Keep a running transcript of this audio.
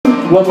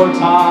One more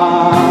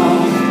time.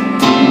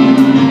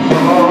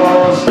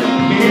 Because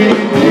He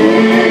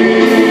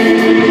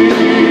lives,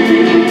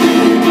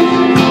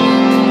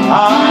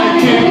 I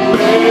can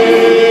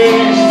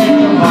face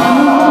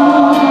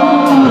tomorrow.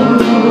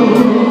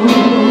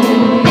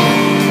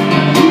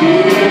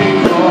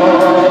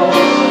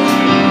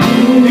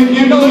 Because if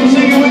you know it,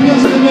 sing it with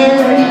us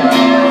today.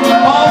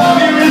 All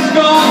fear is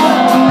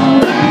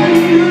gone.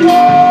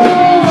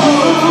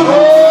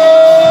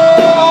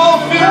 All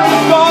fear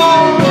is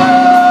gone.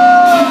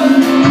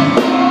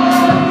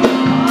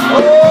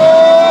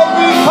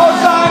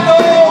 Because I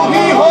know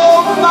He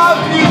holds my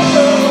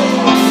future.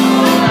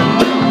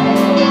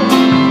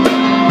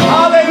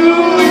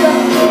 Hallelujah.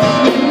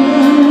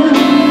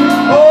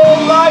 Oh,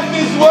 life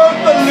is worth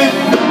the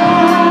living.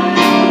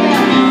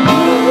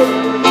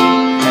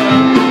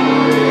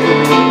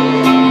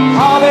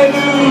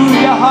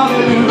 Hallelujah,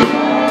 hallelujah.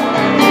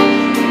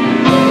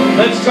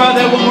 Let's try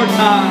that one more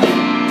time.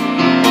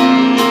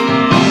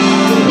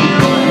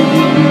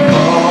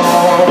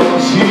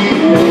 Because He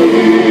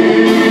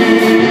lives,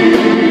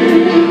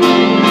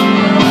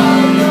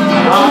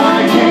 I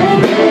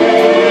can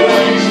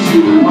face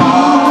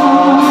tomorrow.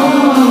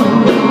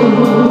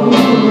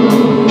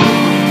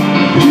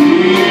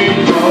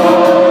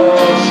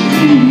 Because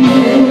He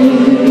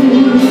lives,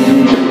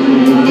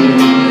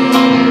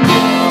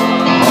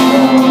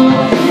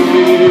 all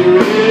fear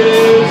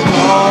is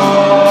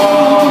gone.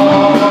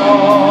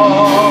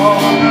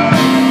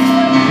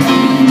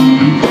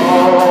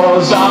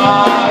 Because I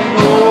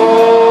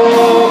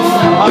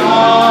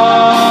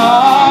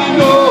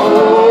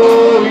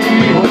know He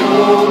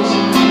holds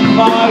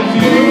my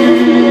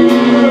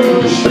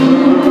future,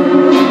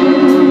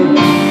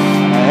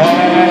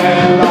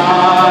 and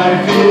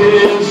life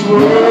is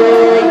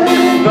worth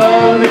the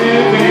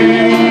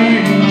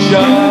living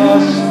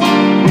just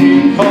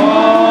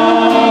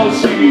because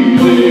He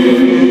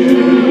lives.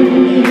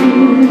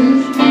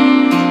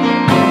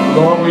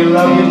 Lord, we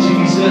love you,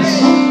 Jesus.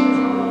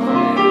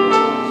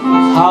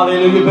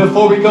 Hallelujah.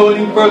 Before we go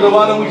any further,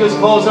 why don't we just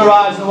close our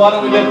eyes and why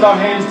don't we lift our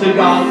hands to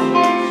God?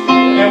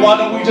 And why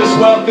don't we just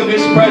welcome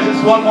His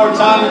presence one more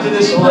time into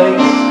this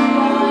place?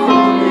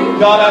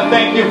 God, I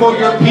thank you for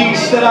your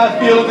peace that I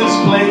feel in this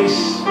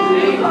place.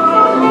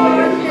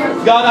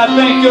 God, I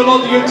thank you,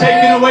 Lord, that you're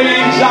taking away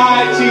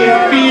anxiety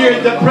and fear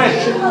and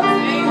depression.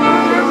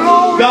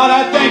 God,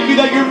 I thank you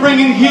that you're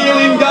bringing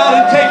healing, God,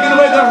 and taking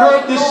away the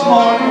hurt this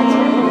morning.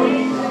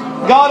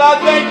 God, I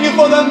thank you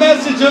for the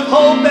message of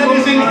hope that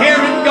is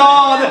inherent,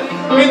 God,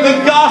 in the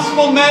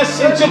gospel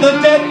message of the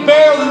death,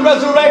 burial, and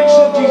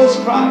resurrection of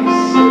Jesus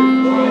Christ.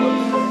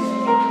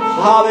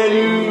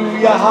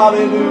 Hallelujah,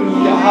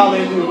 hallelujah,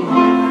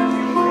 hallelujah.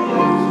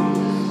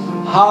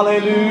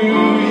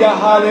 Hallelujah,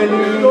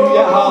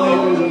 hallelujah,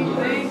 hallelujah.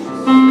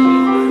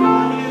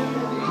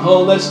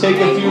 Oh, let's take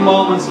a few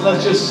moments.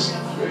 Let's just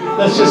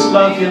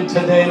love Him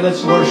today.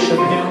 Let's worship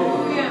Him.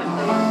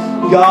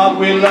 God,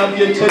 we love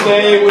you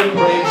today. We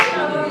praise you.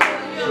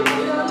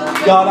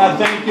 God, I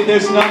thank you.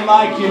 There's none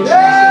like you, Jesus.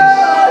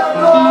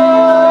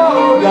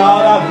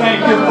 God, I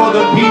thank you for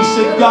the peace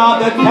of God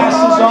that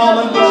passes all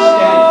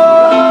understanding.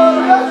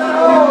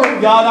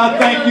 God, I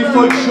thank you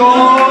for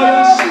joy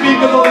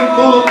unspeakable and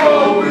full of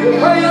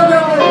glory.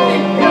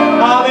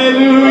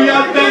 Hallelujah.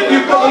 I thank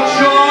you for the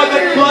joy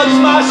that floods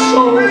my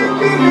soul.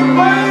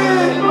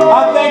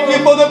 I thank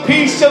you for the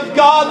peace of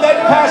God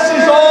that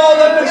passes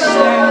all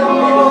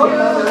understanding,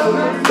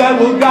 that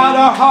will guide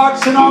our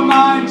hearts and our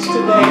minds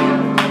today.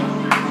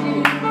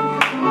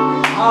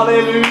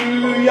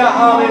 Hallelujah,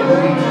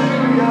 hallelujah.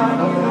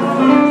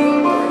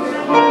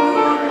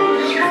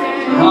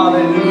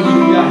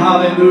 Hallelujah,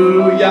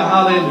 hallelujah,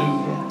 hallelujah.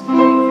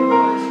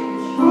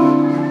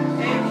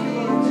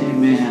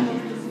 Amen.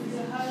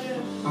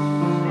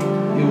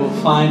 You will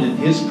find in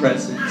His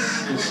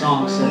presence, the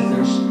song says,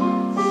 there's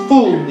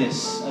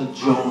fullness of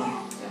joy.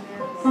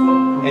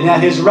 And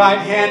at His right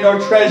hand are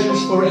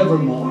treasures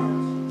forevermore.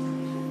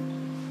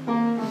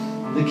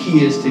 The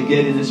key is to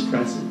get in His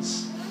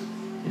presence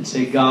and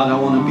say, God, I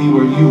want to be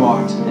where you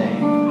are today.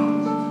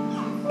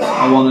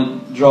 I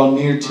want to draw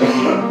near to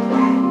you.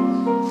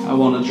 I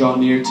want to draw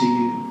near to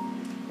you.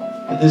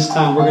 At this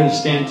time, we're going to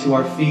stand to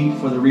our feet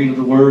for the reading of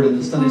the Word, and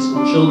the Sunday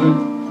school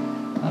children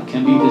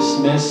can be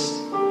dismissed.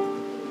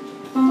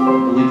 I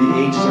believe the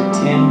ages are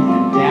 10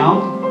 and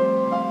down.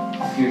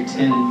 If you're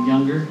 10 and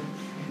younger,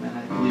 amen,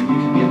 I believe you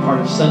can be a part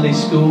of Sunday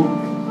school.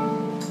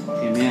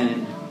 Amen.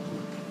 And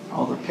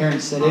all the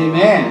parents said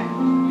amen.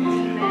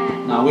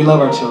 No, we love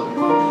our children.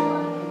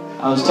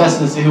 I was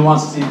testing to see who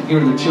wants to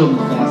hear their children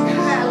fast.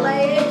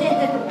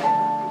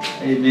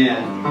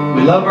 Amen.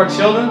 We love our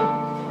children.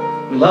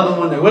 We love them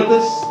when they're with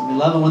us. We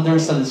love them when they're in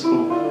Sunday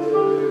school.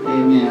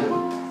 Amen.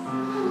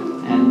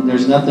 And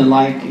there's nothing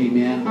like,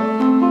 amen,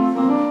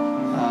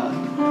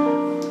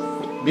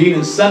 being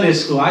in Sunday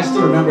school. I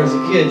still remember as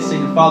a kid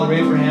singing Father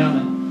Abraham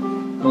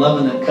and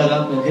loving to cut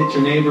up and hit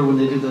your neighbor when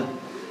they do the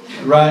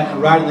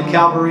ride in the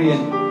cavalry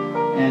and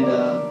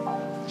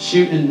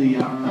shooting in the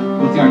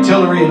with the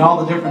artillery and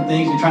all the different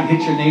things. You're trying to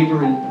hit your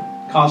neighbor and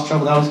cause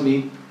trouble. That was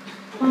me.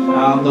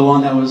 I'm the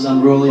one that was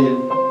unruly.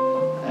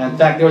 And in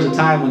fact, there was a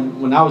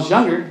time when I was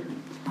younger,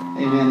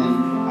 amen,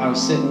 and I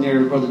was sitting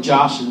near Brother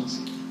Josh's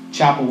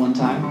chapel one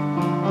time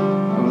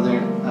over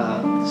there,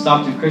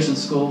 Stockton Christian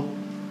School.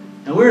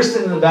 And we were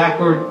sitting in the back,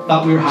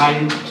 thought we were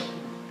hiding,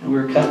 and we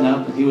were cutting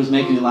up, and he was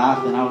making me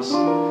laugh, and I was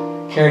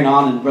carrying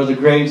on, and Brother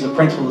Graves, the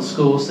principal of the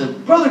school,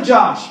 said, Brother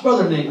Josh,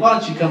 Brother Nate, why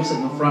don't you come sit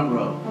in the front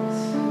row?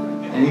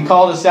 And he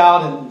called us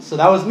out, and so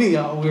that was me.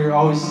 We were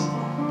always,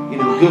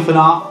 goofing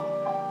off,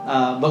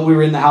 but we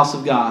were in the house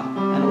of God.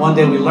 And one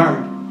day we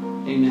learned,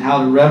 amen, how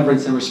to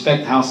reverence and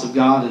respect the house of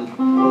God,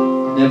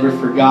 and never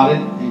forgot it.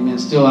 Amen.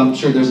 Still, I'm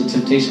sure there's a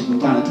temptation from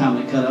time to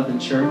time to cut up in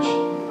church,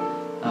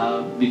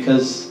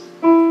 because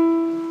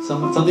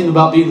something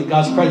about being in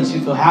God's presence,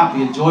 you feel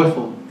happy and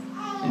joyful.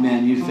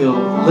 Amen. You feel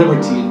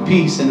liberty and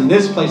peace. And in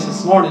this place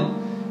this morning,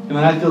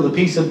 amen, I feel the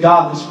peace of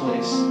God in this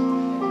place.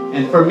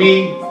 And for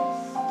me,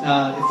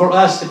 for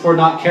us, if we're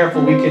not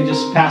careful, we can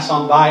just pass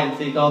on by and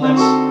think, oh,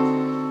 that's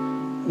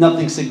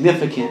nothing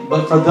significant.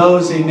 But for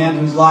those, amen,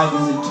 whose life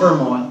is in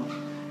turmoil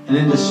and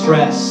in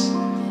distress,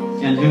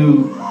 and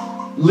who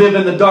live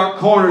in the dark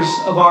corners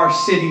of our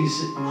cities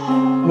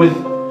with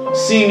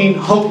seeming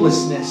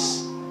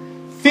hopelessness,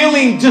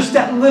 feeling just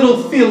that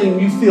little feeling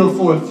you feel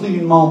for a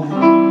fleeting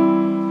moment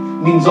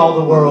means all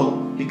the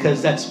world,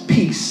 because that's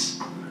peace,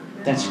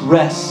 that's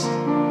rest,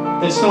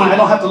 that's knowing I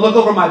don't have to look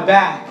over my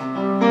back,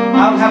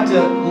 I don't have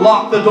to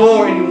lock the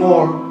door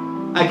anymore.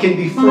 I can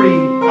be free,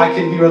 I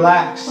can be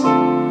relaxed.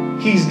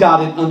 He's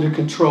got it under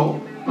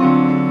control,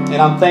 and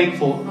I'm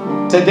thankful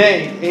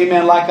today,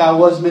 amen, like I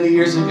was many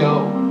years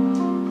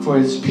ago, for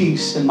His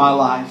peace in my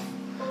life.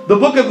 The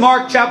book of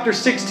Mark chapter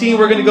 16,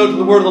 we're going to go to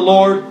the word of the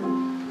Lord.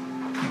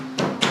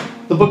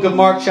 The book of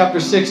Mark chapter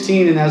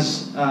 16, and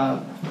as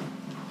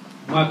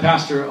my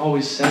pastor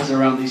always says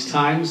around these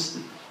times,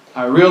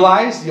 I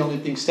realize the only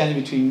thing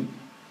standing between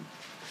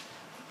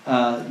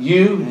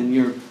you and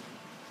your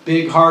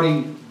big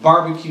hearty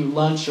barbecue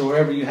lunch or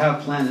whatever you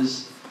have planned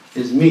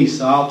is me.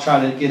 So I'll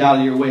try to get out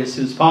of your way as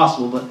soon as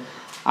possible. But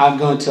I'm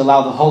going to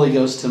allow the Holy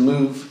Ghost to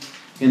move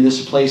in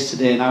this place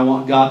today. And I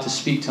want God to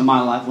speak to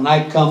my life. When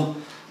I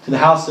come to the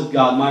house of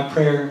God, my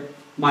prayer,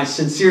 my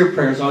sincere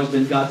prayer has always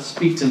been, God,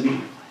 speak to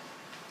me.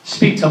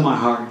 Speak to my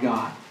heart,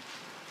 God.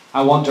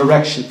 I want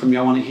direction from you.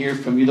 I want to hear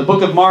from you. The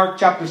book of Mark,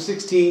 chapter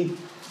 16,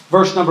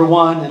 verse number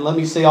 1. And let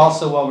me say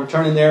also, while we're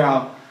turning there,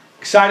 how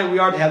excited we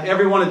are to have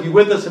every one of you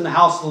with us in the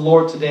house of the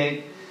Lord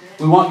today.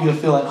 We want you to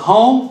feel at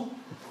home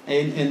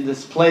in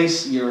this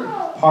place. You're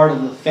part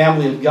of the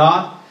family of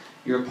God.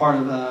 You're a part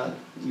of,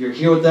 you're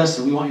here with us,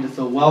 and we want you to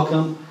feel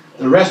welcome.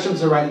 The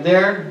restrooms are right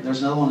there.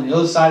 There's another one on the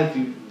other side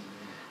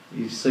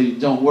so you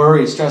don't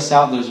worry and stress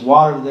out. There's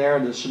water there.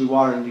 There should be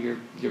water into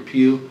your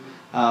pew.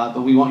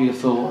 But we want you to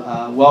feel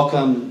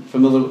welcome,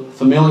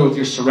 familiar with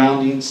your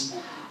surroundings.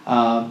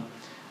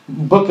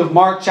 Book of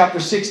Mark, chapter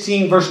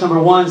 16, verse number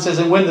 1 says,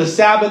 And when the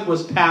Sabbath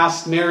was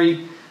past,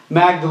 Mary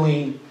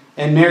Magdalene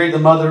and Mary, the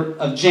mother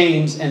of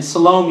James, and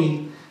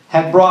Salome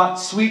had brought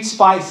sweet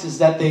spices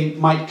that they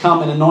might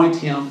come and anoint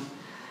him.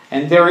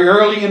 And very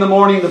early in the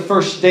morning, the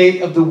first day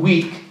of the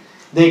week,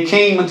 they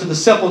came unto the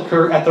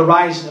sepulchre at the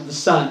rising of the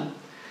sun.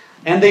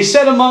 And they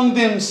said among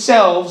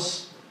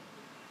themselves,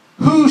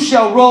 Who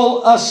shall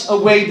roll us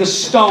away the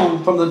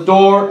stone from the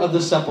door of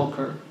the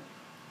sepulchre?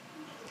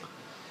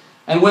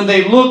 And when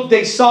they looked,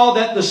 they saw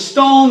that the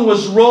stone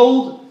was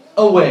rolled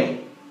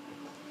away,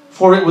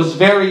 for it was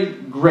very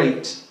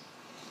great.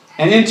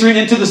 And entering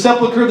into the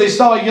sepulchre, they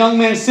saw a young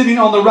man sitting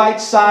on the right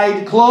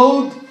side,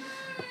 clothed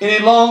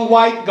in a long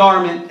white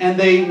garment, and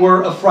they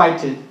were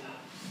affrighted.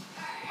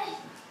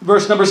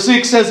 Verse number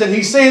 6 says, And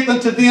he saith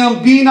unto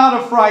them, Be not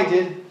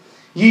affrighted.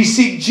 Ye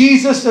seek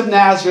Jesus of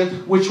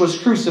Nazareth, which was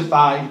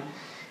crucified.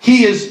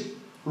 He is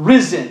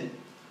risen.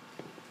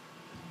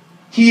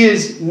 He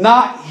is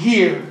not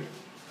here.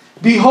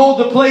 Behold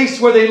the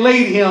place where they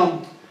laid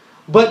him.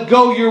 But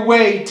go your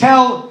way.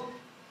 Tell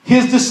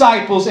his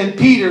disciples and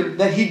Peter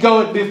that he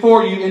goeth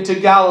before you into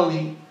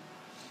Galilee.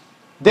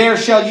 There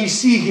shall ye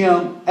see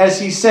him,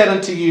 as he said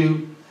unto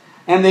you.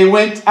 And they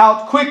went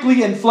out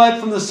quickly and fled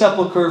from the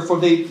sepulchre, for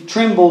they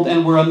trembled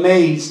and were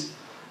amazed.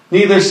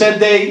 Neither said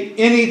they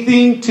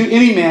anything to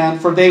any man,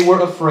 for they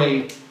were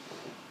afraid.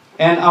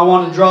 And I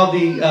want to draw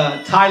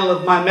the title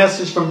of my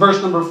message from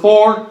verse number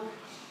 4.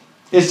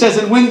 It says,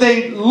 And when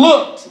they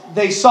looked,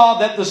 they saw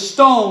that the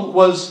stone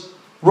was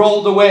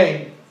rolled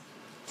away,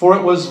 for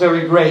it was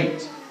very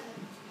great.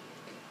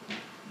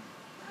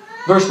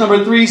 Verse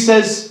number 3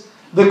 says,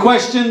 the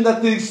question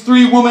that these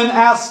three women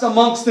asked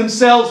amongst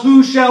themselves,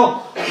 Who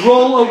shall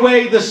roll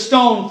away the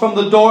stone from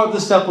the door of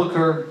the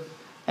sepulchre?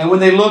 And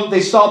when they looked,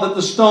 they saw that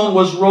the stone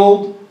was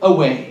rolled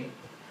away.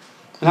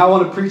 And I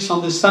want to preach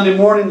on this Sunday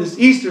morning, this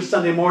Easter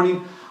Sunday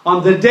morning,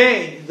 on the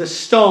day the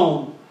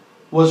stone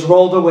was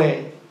rolled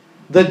away.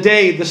 The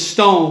day the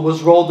stone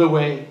was rolled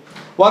away.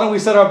 Why don't we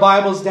set our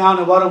Bibles down,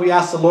 and why don't we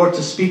ask the Lord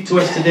to speak to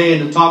us today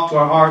and to talk to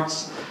our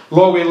hearts.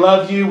 Lord, we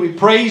love you. We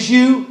praise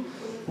you.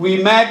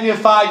 We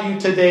magnify you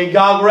today.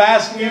 God, we're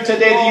asking you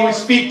today that you would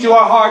speak to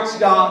our hearts,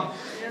 God.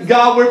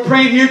 God, we're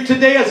praying here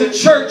today as a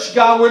church,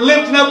 God. We're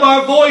lifting up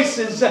our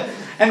voices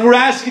and we're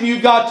asking you,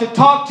 God, to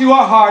talk to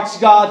our hearts,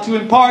 God, to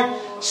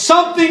impart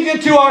something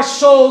into our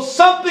souls,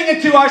 something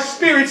into our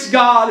spirits,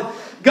 God.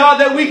 God,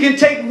 that we can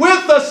take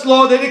with us,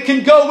 Lord, that it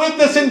can go with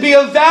us and be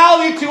of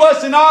value to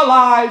us in our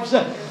lives.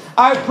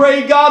 I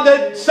pray, God,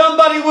 that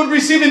somebody would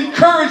receive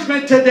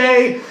encouragement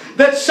today,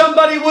 that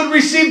somebody would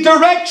receive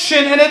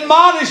direction and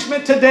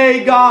admonishment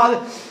today,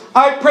 God.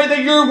 I pray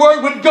that your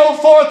word would go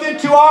forth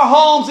into our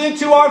homes,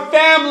 into our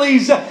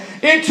families,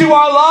 into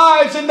our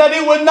lives, and that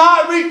it would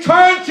not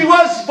return to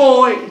us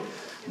void.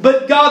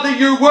 But God, that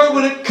your word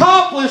would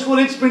accomplish what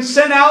it's been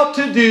sent out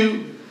to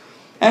do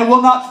and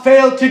will not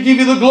fail to give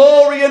you the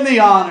glory and the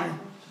honor.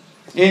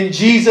 In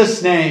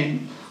Jesus'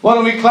 name. Why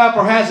don't we clap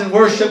our hands and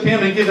worship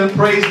Him and give Him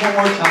praise one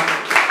more time.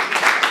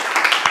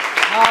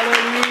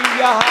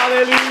 Hallelujah,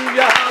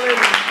 hallelujah,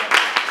 hallelujah.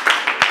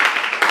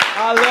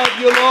 I love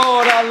you,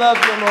 Lord. I love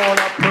you, Lord.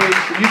 I praise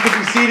you. You can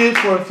be seated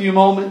for a few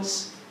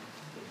moments.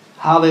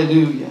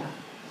 Hallelujah.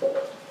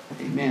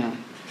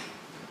 Amen.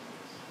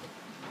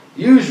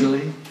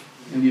 Usually,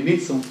 when you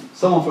meet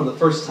someone for the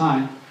first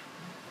time,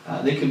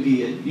 they can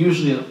be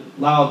usually a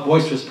loud,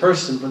 boisterous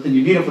person, but then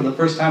you meet them for the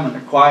first time and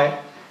they're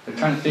quiet. They're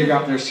trying to figure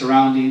out their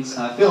surroundings.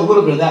 I feel a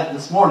little bit of that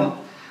this morning.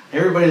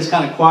 Everybody's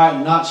kind of quiet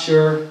and not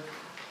sure,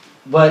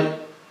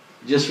 but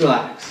just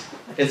relax.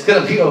 It's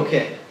going to be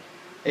okay.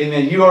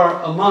 Amen. You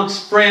are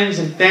amongst friends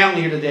and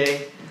family here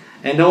today,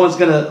 and no one's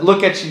going to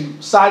look at you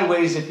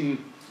sideways if you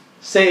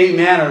say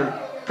amen or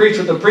preach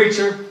with the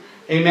preacher,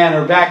 amen,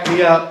 or back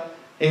me up,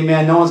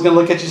 amen. No one's going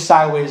to look at you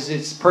sideways.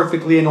 It's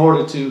perfectly in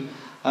order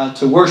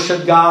to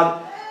worship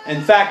God.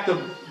 In fact,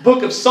 the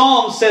book of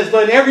Psalms says,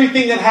 let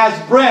everything that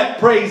has breath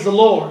praise the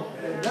Lord.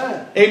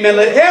 Amen. Amen.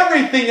 Let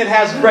everything that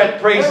has breath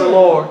praise the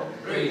Lord.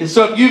 And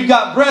so if you've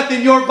got breath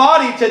in your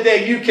body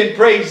today, you can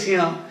praise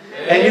Him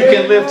and you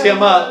can lift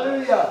Him up.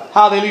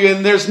 Hallelujah.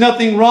 And there's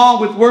nothing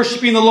wrong with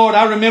worshiping the Lord.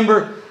 I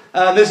remember,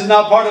 this is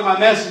not part of my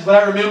message, but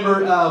I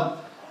remember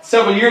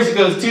several years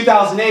ago, it was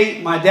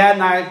 2008, my dad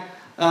and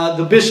I,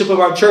 the bishop of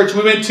our church,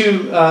 we went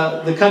to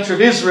the country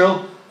of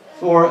Israel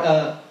for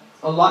a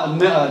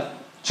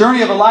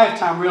journey of a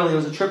lifetime, really. It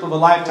was a trip of a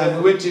lifetime.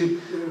 We went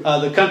to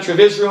the country of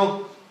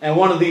Israel, and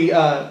one of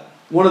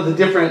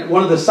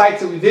the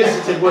sites that we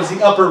visited was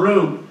the upper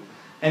room.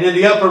 And in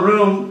the upper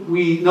room,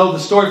 we know the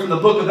story from the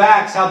book of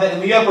Acts, how that in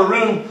the upper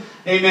room,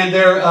 amen,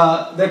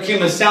 there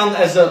came a sound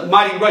as a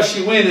mighty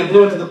rushing wind and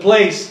blew into the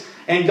place,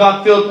 and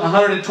God filled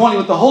 120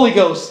 with the Holy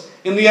Ghost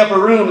in the upper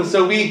room. And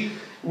so we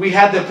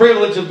had the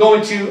privilege of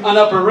going to an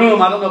upper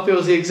room. I don't know if it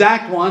was the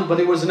exact one,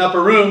 but it was an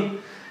upper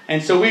room.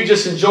 And so we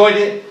just enjoyed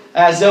it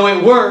as though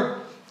it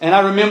were. And I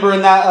remember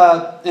in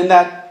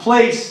that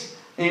place,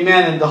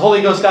 amen, and the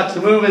Holy Ghost got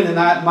to moving, and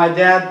my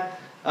dad,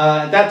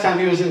 at that time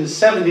he was in his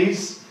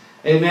 70s,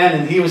 amen,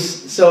 and he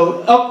was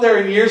so up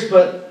there in years,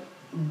 but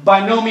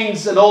by no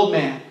means an old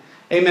man,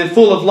 amen,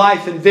 full of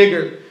life and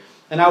vigor.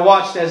 And I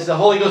watched as the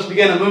Holy Ghost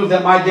began to move,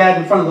 that my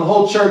dad in front of the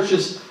whole church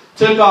just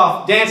took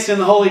off dancing in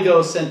the Holy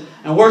Ghost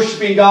and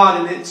worshiping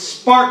God, and it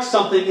sparked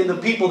something in the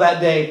people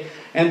that day.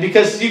 And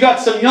because you got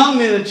some young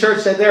men in the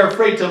church that they're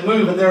afraid to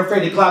move and they're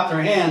afraid to clap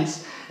their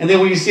hands. And then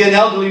when you see an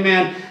elderly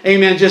man,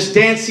 amen, just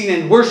dancing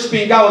and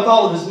worshiping God with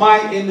all of his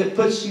might, and it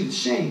puts you to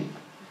shame.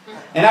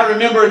 And I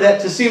remember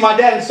that to see my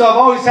dad, and so I've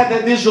always had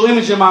that visual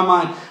image in my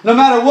mind. No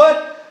matter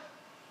what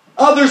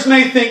others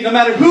may think, no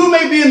matter who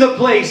may be in the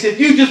place, if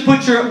you just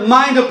put your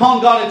mind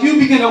upon God, if you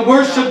begin to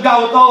worship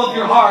God with all of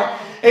your heart,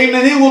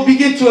 amen, it will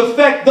begin to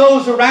affect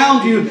those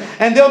around you,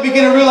 and they'll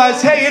begin to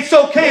realize, hey, it's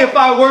okay if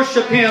I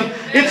worship Him.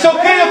 It's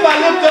okay if I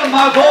lift up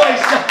my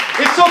voice.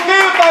 It's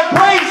okay if I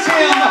praise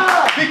Him,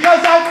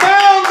 because I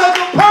found the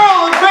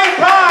pearl of great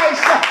price.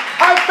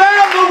 I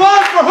found the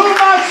one for whom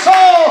my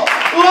soul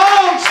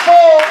longs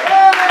for.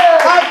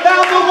 I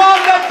found the one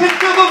that can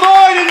fill the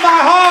void in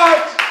my heart.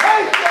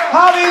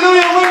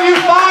 Hallelujah. When you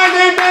find,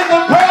 amen,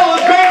 the pearl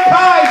of great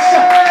price,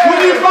 when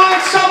you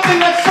find something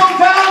that's so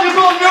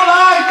valuable in your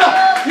life,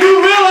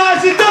 you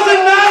realize it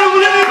doesn't matter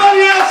what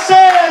anybody else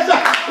says,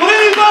 what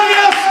anybody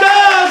else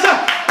does,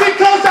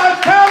 because I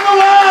found the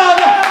one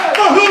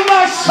for whom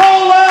my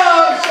soul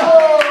loves.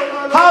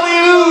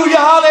 Hallelujah,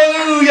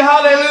 hallelujah,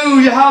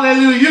 hallelujah,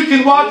 hallelujah. You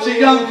can watch a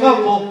young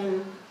couple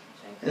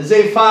as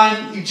they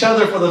find each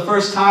other for the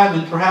first time,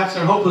 and perhaps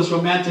they're hopeless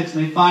romantics,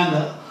 and they find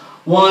the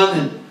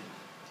one.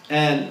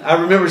 And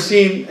I remember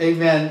seeing,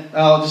 amen,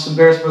 I'll just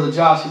embarrass Brother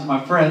Josh, he's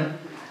my friend.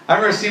 I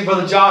remember seeing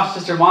Brother Josh,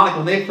 Sister Monica,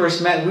 when they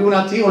first met. We went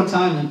out to eat one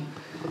time,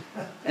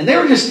 and they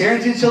were just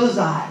staring into each other's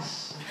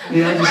eyes.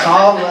 You know, just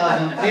all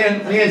love.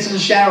 And me and Sister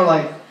Shannon were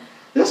like,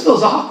 this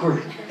feels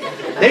awkward.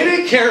 They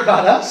didn't care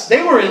about us.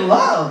 They were in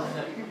love.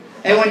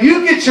 And when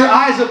you get your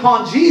eyes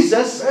upon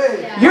Jesus,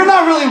 you're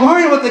not really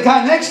worried what the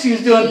guy next to you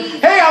is doing.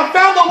 Hey, I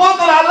found the one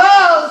that I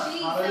love.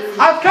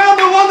 I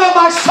found the one that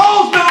my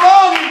soul's been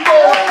longing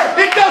for.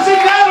 It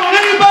doesn't matter what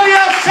anybody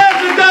else says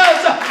or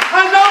does.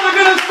 I know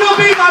they're going to still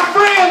be my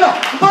friend,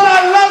 but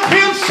I love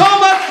Him so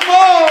much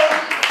more.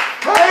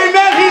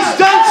 Amen. He's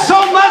done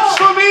so much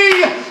for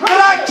me that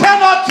I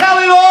cannot tell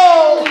it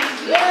all.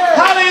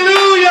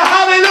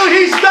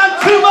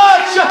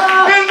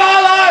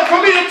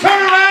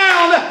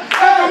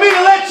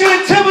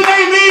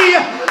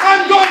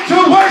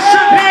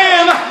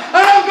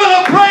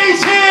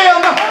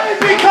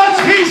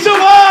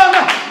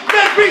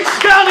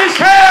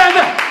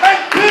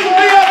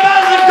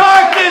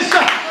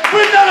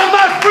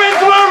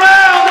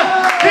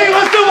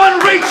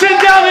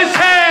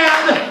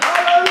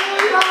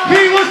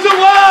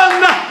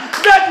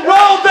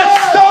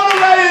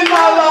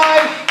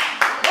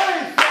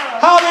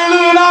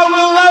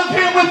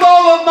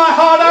 my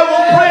heart I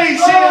will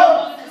praise Him.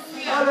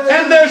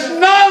 And there's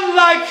none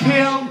like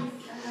Him.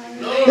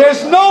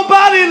 There's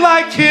nobody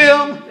like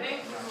Him.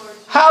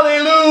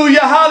 Hallelujah,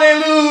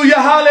 hallelujah,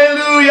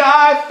 hallelujah.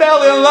 I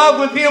fell in love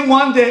with Him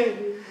one day.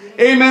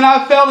 Amen.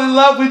 I fell in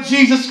love with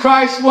Jesus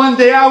Christ one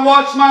day. I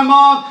watched my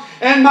mom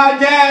and my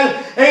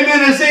dad,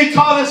 amen, as they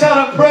taught us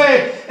how to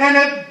pray. And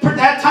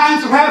at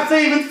times perhaps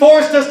they even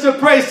forced us to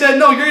pray. Said,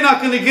 no, you're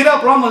not going to get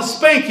up or I'm going to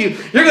spank you.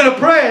 You're going to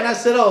pray. And I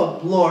said, oh,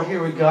 Lord,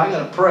 here we go. I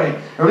got to pray.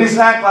 Or at least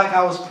act like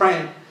I was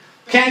praying.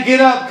 Can't get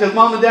up because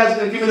mom and dad's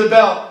going to give me the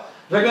belt.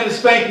 They're going to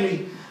spank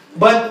me.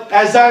 But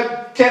as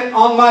I kept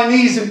on my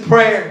knees in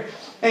prayer,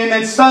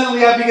 amen,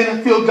 suddenly I began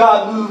to feel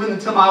God moving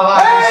into my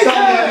life. And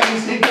suddenly I began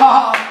to say,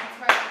 God,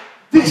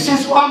 this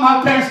is why my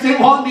parents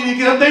didn't want me to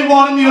get up. They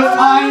wanted me to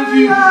find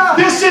you.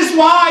 This is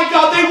why,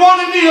 God, they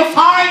wanted me to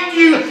find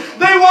you.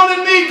 They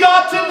wanted me,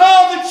 God, to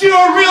know that you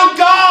are a real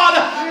God,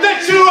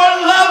 that you are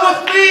in love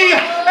with me,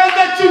 and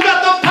that you got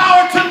the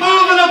power to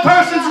move in a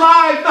person's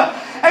life.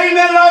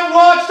 Amen.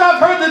 I've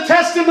heard the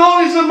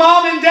testimonies of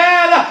mom and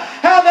dad,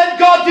 how that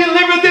God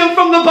delivered them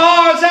from the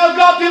bars, how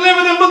God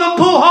delivered them from the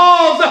pool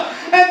halls,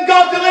 and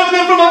God delivered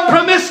them from a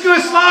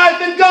promiscuous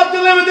life, and God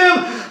delivered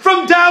them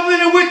from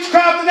dabbling in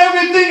witchcraft and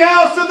everything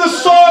else of the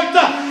sort.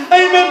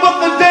 Amen.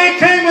 But the day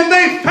came and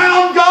they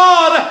found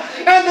God,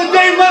 and the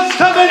day must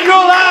come in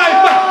your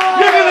life.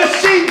 You're going to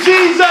see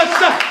Jesus,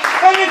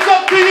 and it's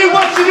up to you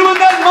what you do in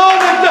that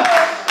moment.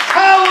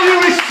 How will you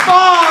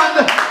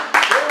respond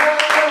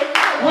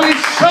when He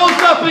shows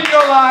up in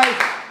your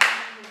life?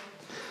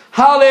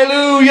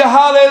 Hallelujah,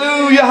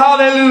 hallelujah,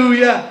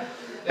 hallelujah.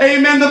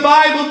 Amen. The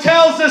Bible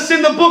tells us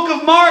in the book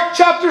of Mark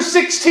chapter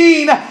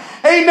 16,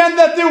 amen,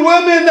 that the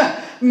women,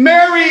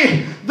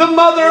 Mary, the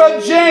mother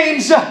of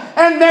James,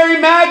 and Mary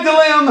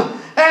Magdalene,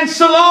 and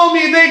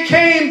Salome, they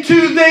came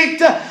to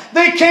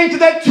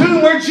that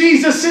tomb where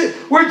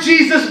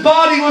Jesus'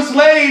 body was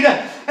laid.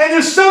 And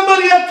there's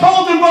somebody that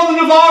told them, Brother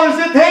Navarro,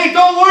 that, hey,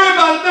 don't worry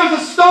about it. There's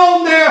a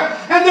stone there,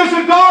 and there's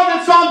a guard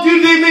that's on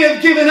duty. They may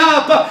have given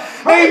up.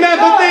 Amen.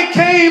 But they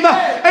came,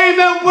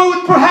 amen,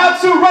 with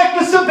perhaps a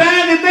reckless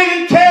abandon. They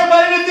didn't care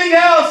about anything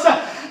else.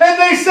 And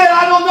they said,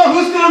 I don't know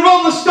who's going to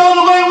roll the stone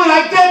away when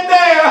I get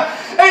there.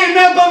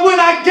 Amen. But when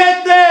I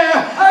get there,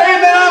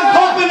 amen, I'm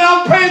hoping,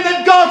 I'm praying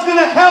that God's going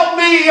to help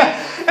me.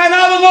 And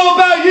I don't know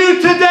about you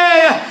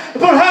today.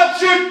 Perhaps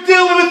you're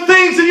dealing with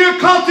things and you're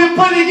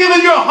contemplating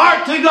giving your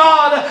heart to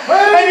God.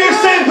 And you're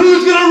saying,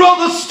 who's going to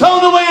roll the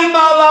stone away in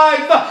my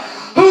life?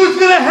 Who's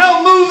going to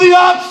help move the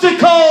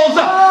obstacles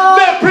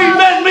that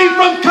prevent me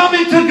from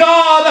coming to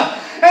God?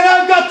 And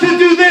I've got to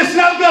do this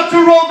and I've got to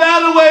roll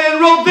that away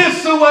and roll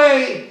this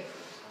away,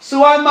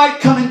 so I might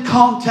come in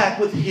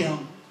contact with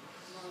Him.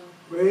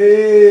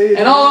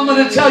 And all I'm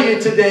going to tell you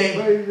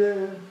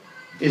today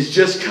is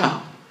just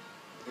come.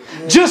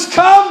 Just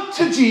come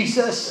to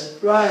Jesus.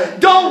 Right.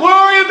 Don't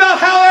worry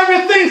about how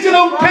everything's going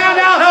to pan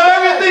out, how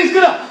everything's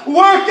going to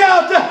work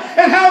out,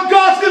 and how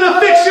God's going to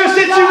fix your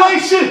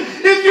situation.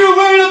 If you're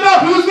worried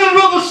about who's going to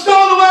roll the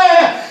stone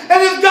away,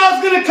 and if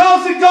God's going to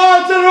cause the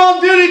guards that are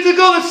on duty to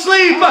go to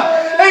sleep,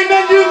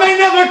 amen, you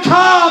may never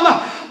come.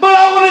 But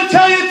I want to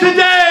tell you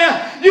today,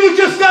 you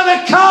just got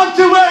to come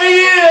to where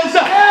He is.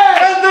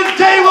 And the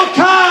day will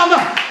come,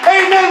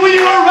 amen, when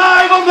you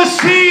arrive on the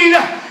scene,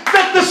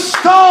 that the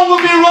stone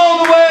will be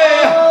rolled away.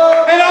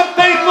 And I'm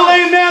thankful,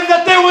 amen,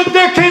 that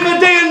there came a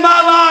day in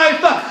my life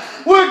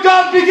where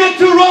God began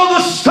to roll the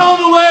stone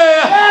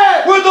away.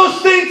 Where those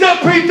things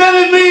that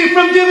prevented me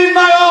from giving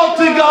my all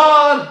to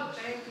God,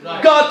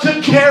 God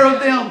took care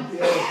of them.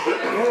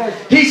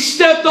 He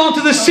stepped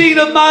onto the scene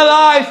of my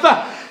life.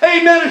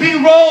 Amen. He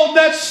rolled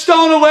that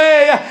stone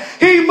away.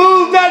 He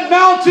moved that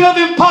mountain of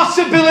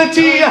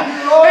impossibility.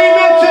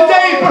 Amen.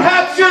 Today,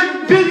 perhaps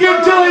you're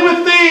dealing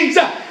with things,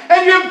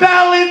 and you're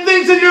battling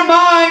things in your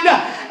mind,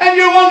 and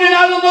you're wondering,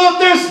 I don't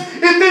know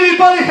if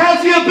anybody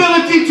has the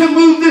ability to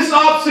move this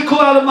obstacle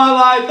out of my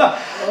life.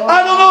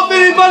 I don't know if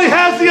anybody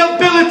has the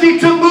ability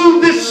to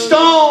move this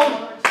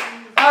stone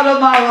out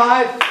of my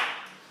life.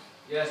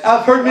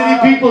 I've heard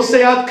many people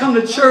say, I've come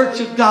to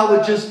church if God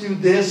would just do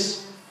this.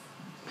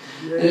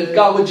 And if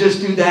God would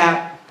just do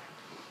that.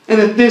 And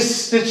if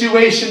this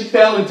situation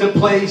fell into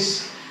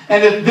place.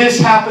 And if this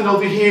happened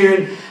over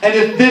here. And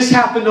if this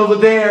happened over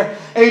there.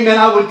 Amen,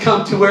 I would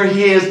come to where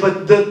He is.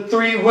 But the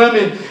three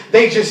women,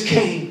 they just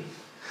came.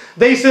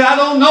 They said, I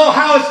don't know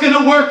how it's going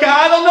to work out.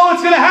 I don't know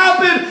what's going to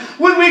happen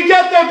when we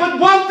get there. But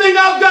one thing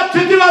I've got to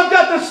do, I've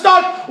got to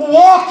start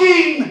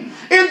walking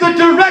in the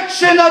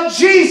direction of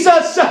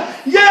Jesus.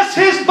 Yes,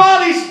 His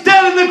body's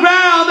dead in the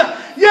ground.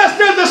 Yes,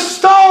 there's a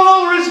stone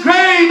over His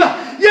grave.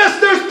 Yes,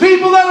 there's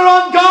people that are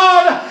on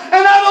guard.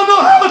 And I don't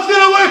know how it's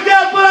going to work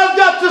out, but I've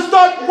got to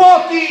start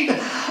walking.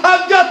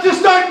 I've got to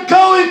start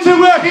going to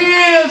where He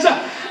is.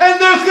 And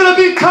there's going to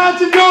be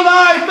times in your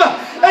life,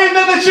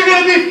 amen, that you're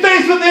going to be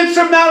faced with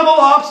insurmountable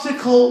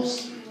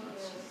obstacles.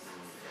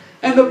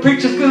 And the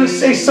preacher's going to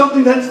say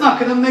something that's not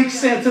going to make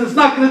sense, and it's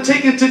not going to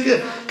take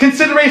into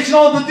consideration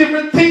all the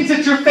different things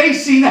that you're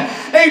facing.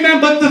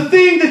 Amen. But the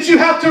thing that you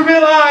have to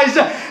realize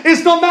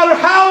is no matter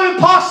how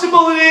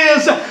impossible it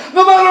is,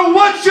 no matter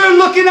what you're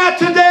looking at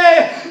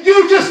today,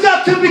 you just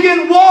got to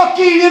begin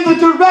walking in the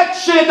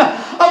direction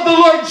of the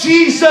Lord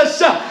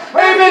Jesus.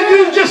 Amen.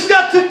 You just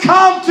got to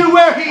come to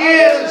where He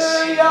is.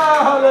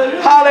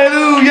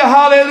 Hallelujah.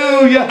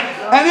 Hallelujah.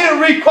 And it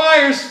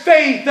requires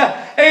faith.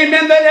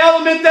 Amen. That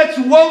element that's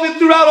woven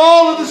throughout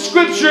all of the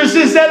Scriptures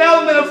is that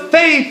element of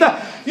faith.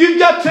 You've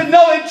got to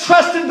know and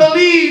trust and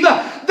believe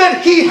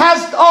that He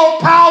has all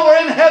power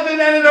in heaven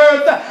and in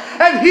earth.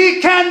 And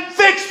He can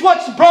fix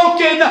what's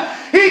broken.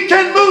 He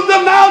can move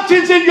the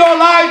mountains in your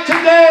life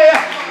today.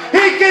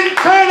 He can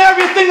turn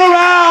everything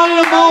around in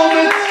a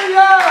moment.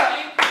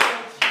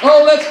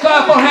 Oh, let's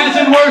clap our hands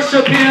and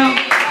worship Him.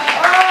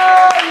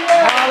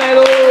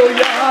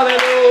 Hallelujah.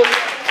 Hallelujah.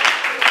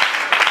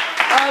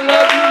 I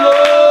love you,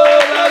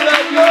 Lord. I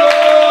love you,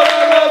 Lord.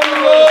 I love you,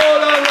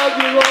 Lord. I love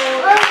you,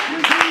 Lord.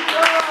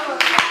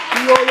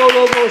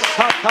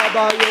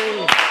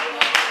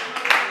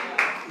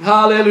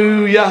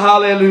 Hallelujah,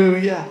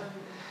 hallelujah.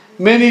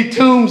 Many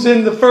tombs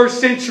in the first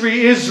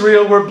century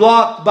Israel were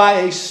blocked by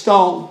a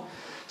stone.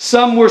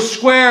 Some were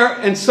square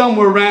and some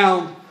were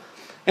round.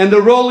 And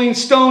the rolling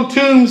stone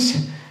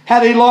tombs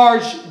had a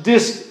large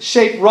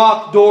disc-shaped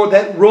rock door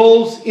that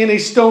rolls in a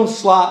stone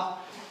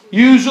slot.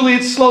 Usually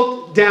it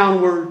sloped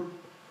downward.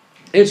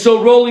 And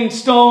so rolling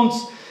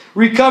stones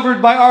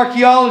recovered by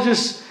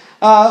archaeologists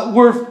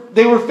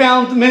were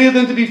found, many of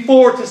them, to be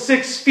 4 to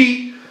 6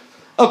 feet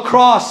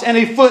across and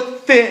a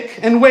foot thick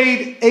and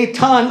weighed a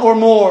ton or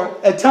more.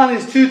 A ton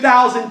is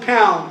 2,000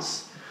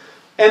 pounds.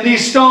 And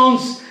these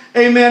stones,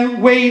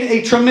 amen, weighed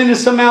a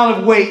tremendous amount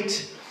of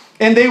weight.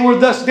 And they were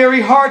thus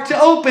very hard to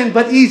open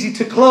but easy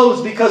to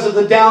close because of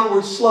the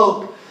downward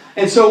slope.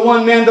 And so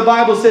one man, the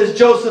Bible says,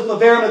 Joseph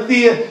of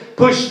Arimathea,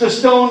 pushed the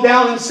stone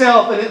down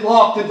himself and it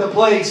locked into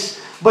place.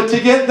 But to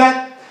get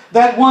that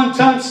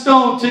 1-ton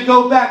stone to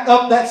go back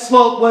up that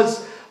slope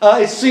was,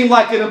 it seemed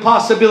like an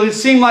impossibility. It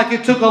seemed like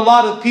it took a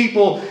lot of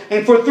people.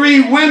 And for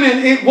 3 women,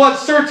 it was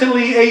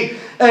certainly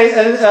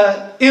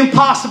an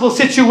impossible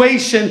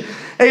situation.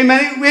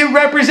 Amen. It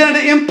represented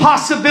an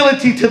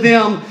impossibility to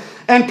them.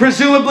 And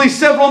presumably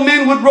several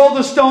men would roll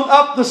the stone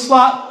up the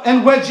slot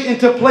and wedge it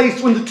into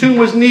place when the tomb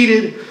was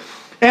needed.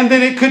 And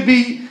then it could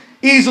be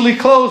easily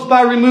closed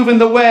by removing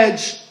the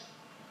wedge.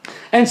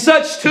 And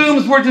such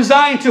tombs were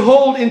designed to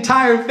hold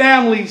entire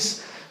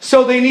families,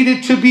 so they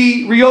needed to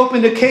be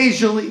reopened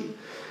occasionally.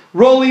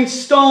 Rolling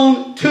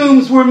stone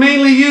tombs were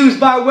mainly used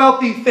by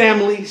wealthy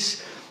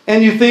families.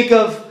 And you think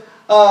of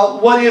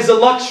what is a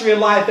luxury in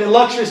life. And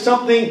luxury is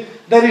something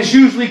that is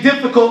usually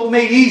difficult,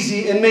 made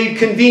easy and made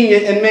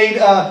convenient and made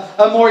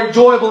a more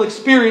enjoyable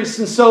experience.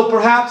 And so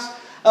perhaps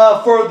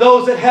for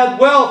those that had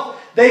wealth,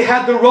 they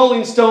had the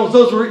rolling stones.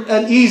 Those were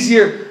an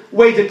easier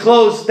way to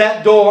close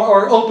that door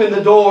or open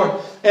the door.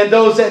 And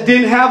those that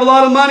didn't have a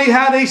lot of money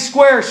had a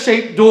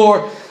square-shaped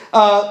door.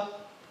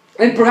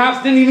 And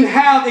perhaps didn't even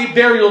have a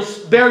burial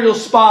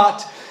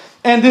spot.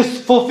 And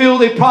this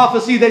fulfilled a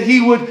prophecy that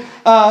he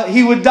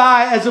would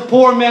die as a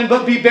poor man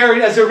but be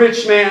buried as a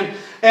rich man.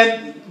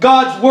 And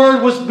God's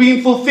word was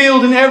being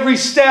fulfilled in every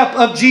step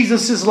of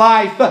Jesus'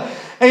 life.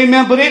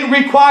 Amen. But it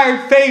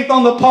required faith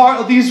on the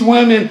part of these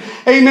women.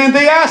 Amen.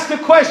 They asked the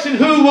question,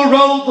 who will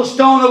roll the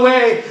stone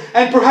away?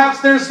 And perhaps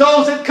there's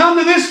those that come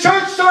to this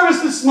church service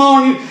this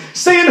morning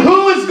saying,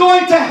 who is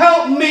going to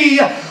help me?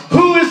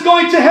 Who is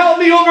going to help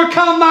me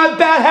overcome my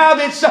bad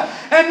habits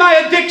and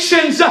my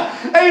addictions?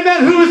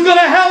 Amen. Who is going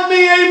to help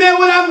me? Amen.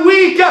 When I'm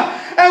weak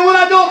and when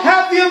I don't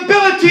have the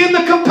ability and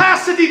the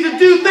capacity to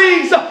do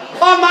things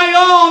on my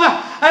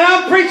own. And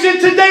I'm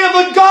preaching today of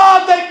a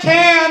God that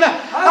can.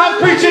 I'm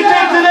preaching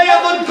today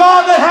of a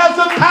God that has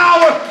the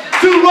power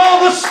to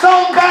roll the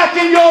stone back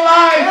in your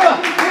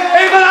life.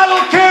 Amen. I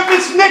don't care if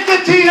it's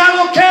nicotine. I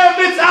don't care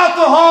if it's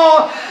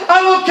alcohol. I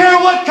don't care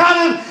what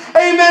kind of,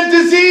 amen,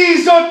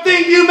 disease or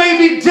thing you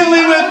may be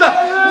dealing with.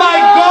 My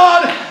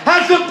God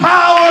has the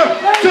power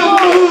to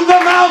move the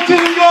mountain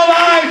in your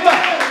life.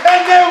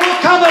 And there will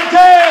come a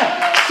day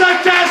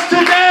such as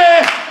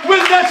today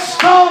when that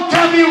stone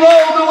can be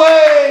rolled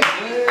away.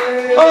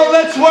 Oh,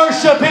 let's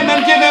worship Him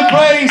and give Him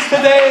praise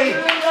today.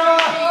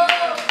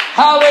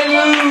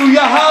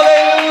 Hallelujah,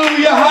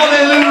 hallelujah,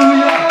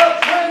 hallelujah.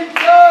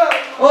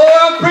 Oh,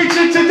 I'm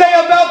preaching today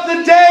about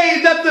the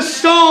day that the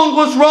stone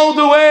was rolled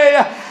away.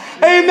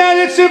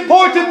 Amen. It's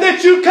important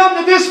that you come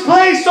to this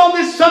place on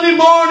this Sunday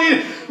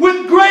morning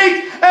with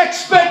great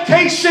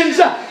expectations,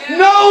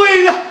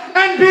 knowing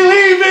and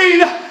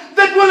believing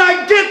that when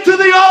I get to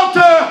the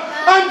altar,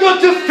 I'm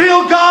going to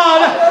feel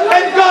God,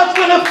 and God's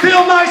going to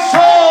fill my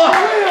soul,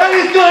 and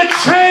He's going to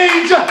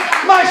change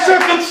my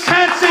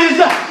circumstances.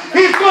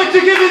 He's going to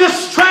give me the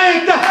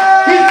strength.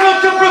 He's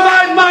going to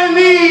provide my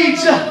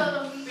needs.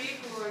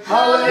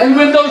 And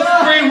when those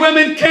 3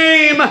 women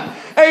came,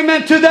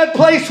 amen, to that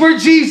place where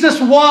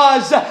Jesus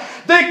was,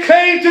 they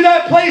came to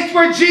that place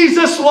where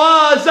Jesus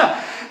was.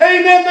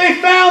 Amen.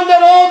 They found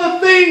that all the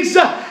things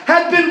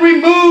had been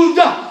removed.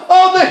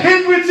 All the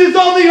hindrances,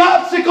 all the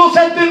obstacles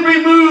had been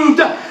removed.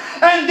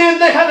 And then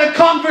they had a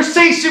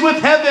conversation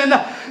with heaven,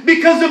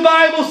 because the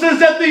Bible says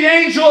that the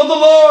angel of the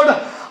Lord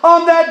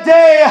on that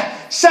day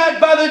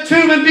sat by the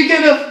tomb and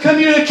began to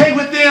communicate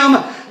with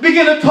them,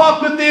 began to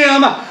talk with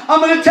them.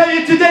 I'm going to tell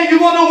you today, you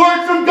want a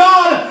word from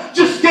God,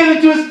 just get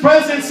into His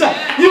presence.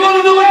 You want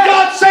to know what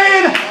God's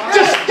saying?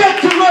 Just get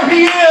to where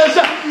He is.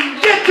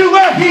 Get to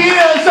where He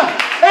is.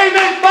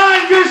 Amen.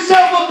 Find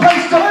yourself a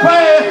place to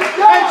pray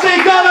and say,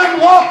 God, I'm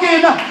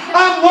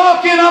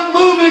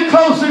moving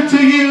closer to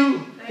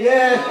you.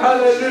 Yes,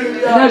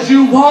 hallelujah. And as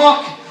you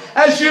walk,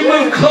 as you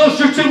move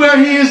closer to where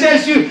He is,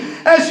 as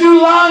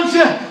you lunge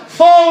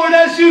forward,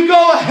 as you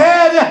go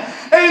ahead,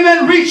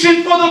 amen,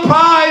 reaching for the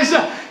prize,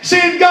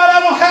 saying, God, I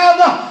don't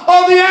have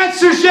all the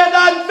answers yet.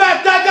 In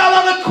fact, I got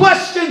a lot of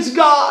questions,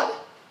 God.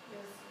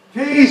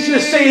 He's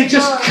just saying,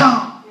 just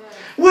come.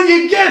 When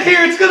you get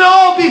here, it's going to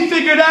all be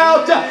figured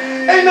out.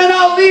 Amen.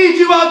 I'll lead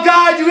you. I'll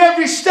guide you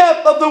every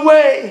step of the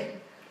way.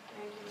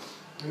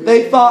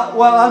 They thought,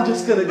 well, I'm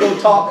just going to go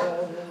talk.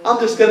 I'm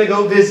just going to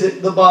go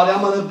visit the body.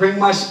 I'm going to bring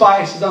my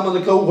spices. I'm going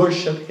to go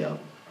worship Him.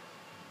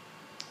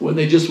 When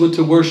they just went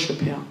to worship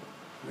Him,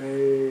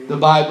 the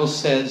Bible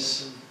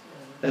says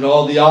that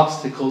all the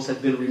obstacles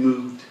had been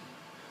removed.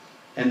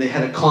 And they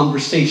had a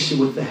conversation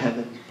with the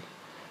heaven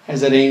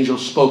as that angel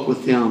spoke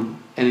with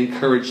them and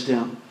encouraged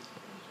them.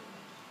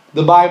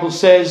 The Bible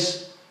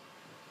says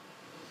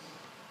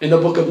in the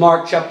book of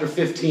Mark chapter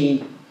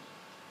 15,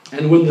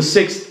 and when the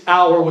 6th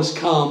hour was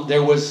come,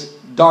 there was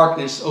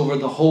darkness over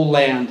the whole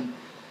land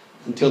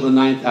until the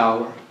 9th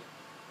hour.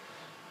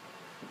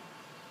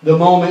 The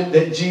moment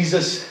that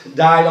Jesus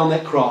died on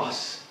that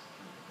cross,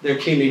 there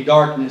came a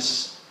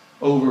darkness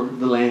over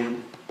the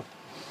land.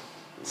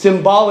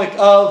 Symbolic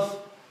of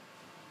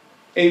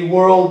a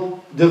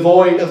world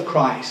devoid of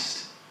Christ.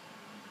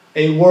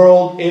 A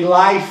world, a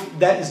life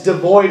that is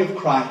devoid of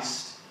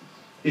Christ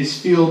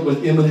is filled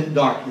with imminent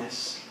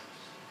darkness.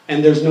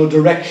 And there's no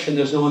direction,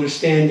 there's no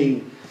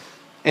understanding.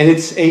 And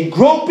it's a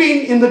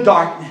groping in the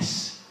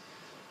darkness.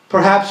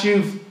 Perhaps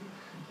you've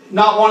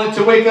not wanted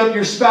to wake up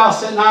your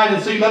spouse at night,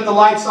 and so you let the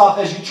lights off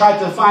as you try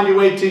to find your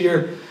way to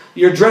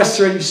your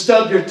dresser, and you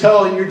stub your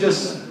toe and you're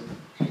just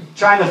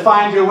trying to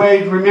find your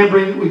way,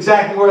 remembering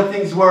exactly where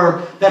things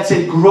were. That's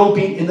a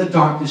groping in the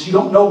darkness. You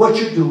don't know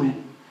what you're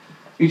doing.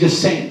 You're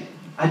just saying,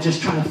 I'm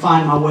just trying to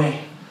find my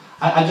way.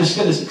 I'm just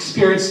going to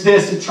experience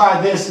this and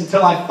try this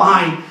until I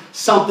find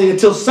something,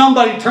 until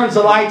somebody turns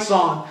the lights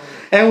on.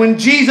 And when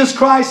Jesus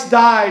Christ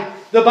died,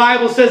 the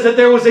Bible says that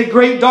there was a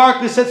great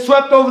darkness that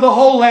swept over the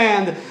whole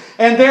land.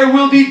 And there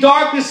will be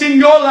darkness in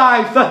your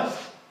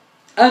life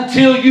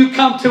until you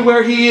come to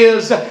where He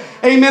is.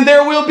 Amen.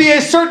 There will be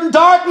a certain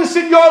darkness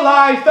in your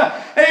life.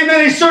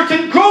 Amen. A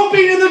certain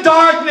groping in the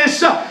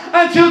darkness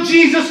until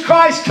Jesus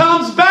Christ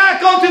comes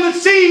back onto the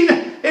scene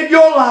in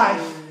your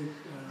life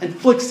and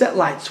flicks that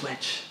light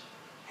switch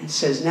and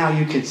says, now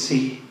you can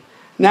see.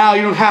 Now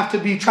you don't have to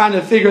be trying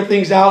to figure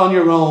things out on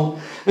your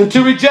own. And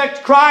to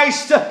reject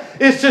Christ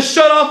is to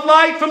shut off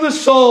light from the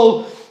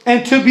soul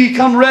and to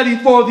become ready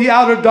for the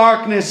outer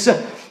darkness.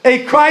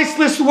 A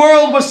Christless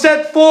world was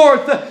set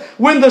forth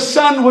when the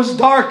sun was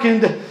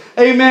darkened.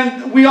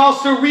 Amen. We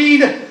also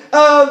read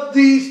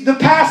the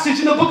passage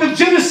in the book of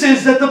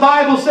Genesis that the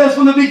Bible says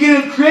from the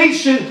beginning of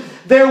creation,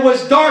 there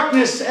was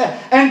darkness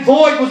and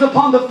void was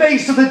upon the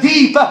face of the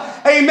deep.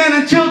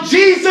 Amen. Until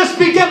Jesus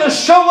began to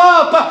show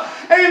up.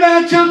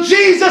 Amen. Until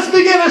Jesus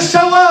began to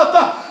show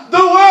up,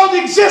 the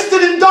world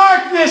existed in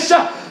darkness.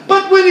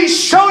 But when He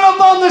showed up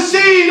on the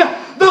scene,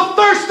 the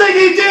first thing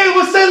He did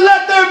was say,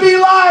 let there be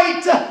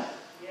light.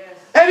 Yes.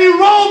 And He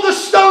rolled the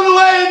stone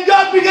away, and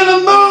God began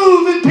to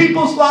move in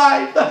people's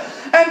life.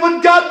 And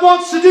what God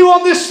wants to do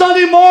on this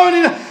Sunday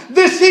morning,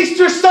 this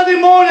Easter Sunday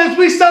morning, as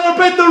we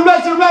celebrate the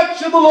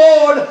resurrection of the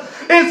Lord,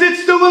 is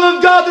it's the will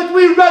of God that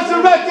we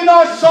resurrect in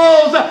our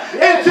souls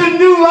into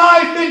new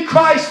life in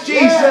Christ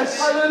Jesus. Yes.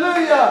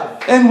 Hallelujah.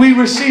 And we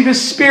receive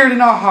His Spirit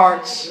in our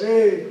hearts.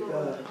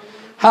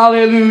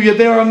 Hallelujah.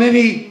 There are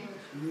many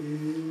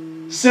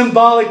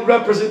symbolic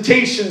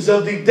representations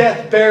of the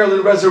death, burial,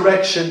 and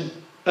resurrection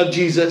of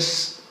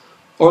Jesus,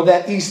 or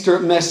that Easter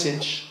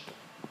message.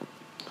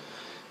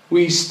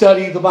 We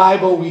study the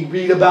Bible, we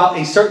read about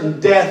a certain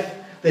death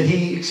that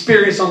He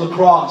experienced on the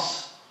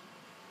cross.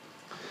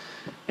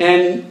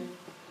 And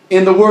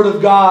in the Word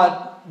of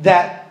God,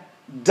 that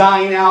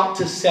dying out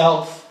to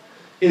self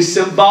is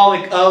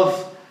symbolic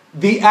of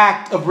the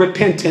act of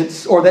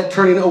repentance, or that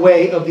turning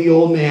away of the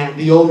old man,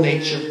 the old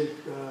nature.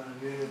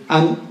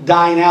 I'm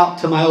dying out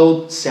to my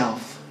old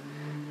self,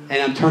 and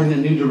I'm turning a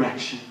new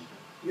direction.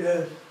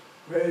 Yes,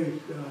 praise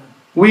God.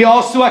 We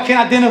also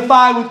can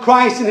identify with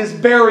Christ in His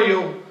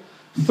burial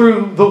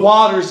through the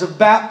waters of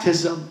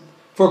baptism.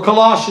 For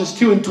Colossians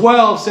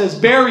 2:12 says,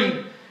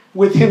 buried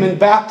with Him in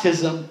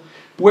baptism,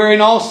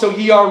 wherein also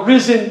ye are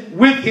risen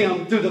with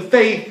Him through the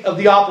faith of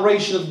the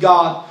operation of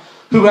God,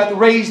 who hath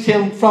raised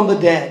Him from the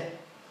dead.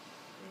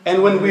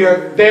 And when we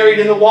are buried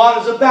in the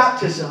waters of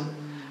baptism,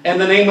 and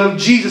the name of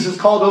Jesus is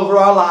called over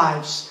our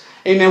lives,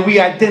 amen, we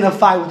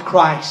identify with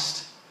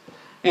Christ.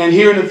 And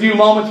here in a few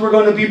moments we're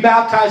going to be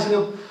baptizing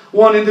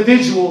one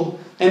individual,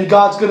 and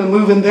God's going to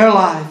move in their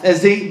life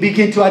as they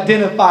begin to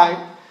identify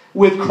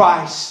with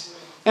Christ.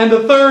 And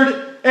the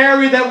third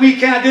area that we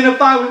can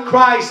identify with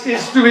Christ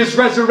is through His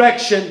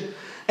resurrection.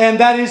 And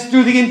that is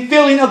through the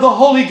infilling of the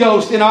Holy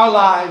Ghost in our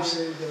lives.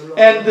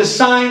 And the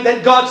sign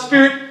that God's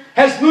Spirit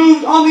has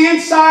moved on the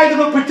inside of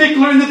a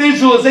particular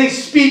individual as they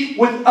speak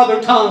with other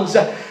tongues.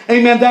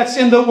 Amen. That's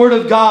in the Word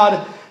of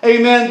God.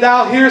 Amen.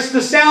 Thou hearest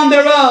the sound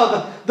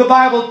thereof. The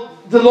Bible,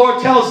 the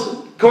Lord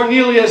tells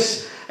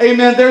Cornelius,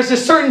 amen, there's a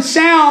certain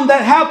sound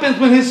that happens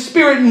when His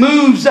Spirit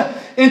moves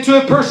into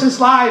a person's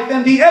life,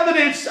 and the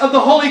evidence of the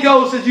Holy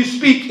Ghost as you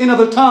speak in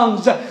other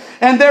tongues.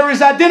 And there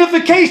is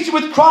identification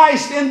with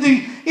Christ in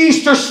the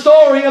Easter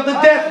story of the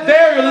death,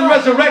 burial, and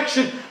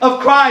resurrection of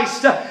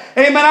Christ.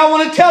 Amen. I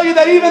want to tell you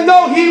that even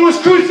though He was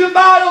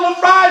crucified on a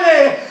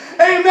Friday,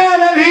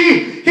 amen, and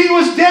He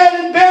was dead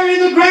and buried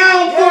in the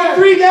ground for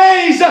 3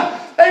 days,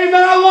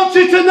 amen, I want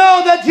you to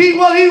know that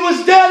while He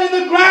was dead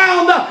in the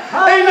ground,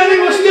 amen, He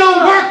was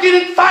still working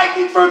and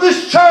fighting for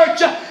this church.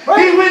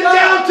 He went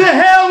down to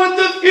hell with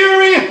the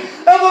fury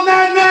of a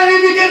madman. He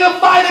began to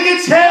fight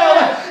against hell.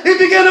 He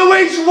began to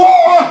wage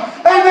war,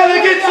 amen,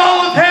 against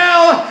all of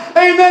hell.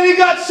 Amen. He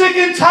got sick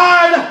and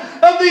tired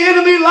of the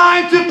enemy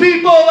lying to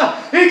people.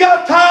 He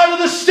got tired of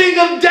the sting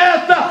of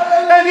death.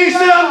 And He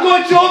said, I'm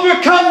going to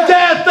overcome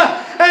death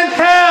and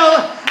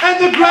hell and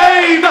the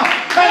grave.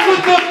 And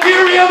with the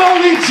fury of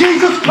only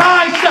Jesus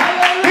Christ,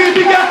 He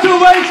began to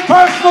wage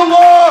personal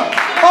war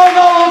on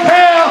all of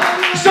hell,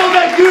 so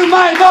that you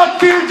might not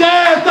fear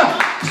death,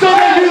 so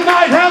that you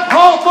might have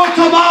hope for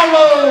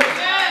tomorrow.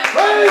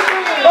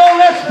 Oh,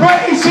 let's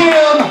praise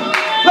Him.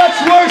 Let's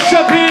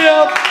worship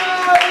Him.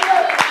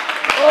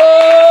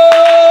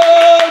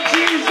 Oh,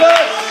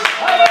 Jesus.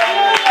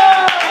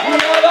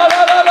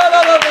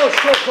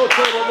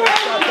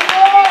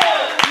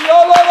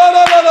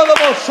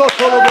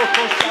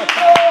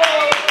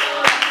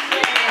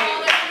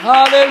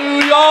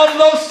 Hallelujah. All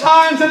those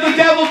times that the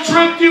devil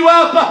tripped you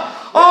up,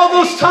 all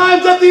those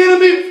times that the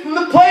enemy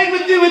played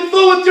with you and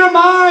flew with your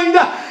mind,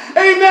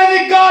 amen,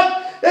 and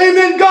God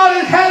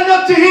had had it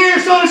up to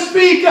here, so to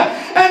speak,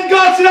 and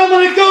God said, I'm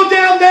going to go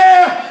down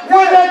there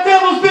where that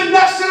devil's been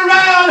messing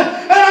around,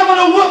 and I'm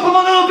going to whoop him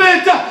a little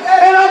bit,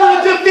 and I'm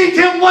going to defeat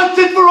him once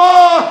and for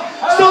all,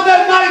 so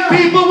that my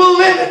people will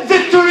live in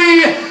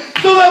victory,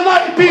 so that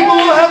my people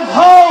will have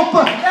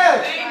hope.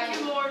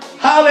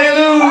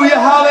 Hallelujah,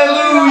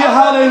 hallelujah,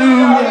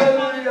 hallelujah.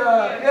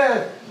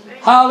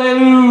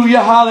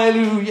 Hallelujah,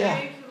 hallelujah.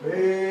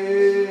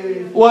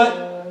 What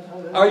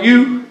are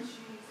you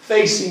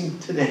facing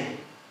today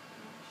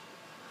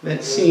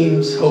that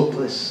seems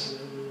hopeless,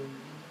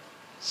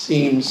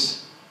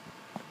 seems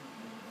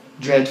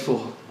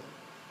dreadful?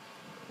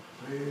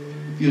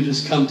 If you'll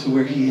just come to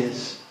where He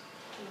is.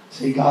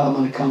 Say, God, I'm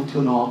going to come to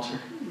an altar.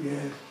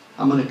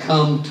 I'm going to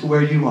come to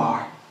where You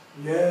are.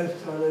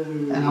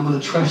 And I'm going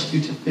to trust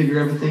You to figure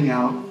everything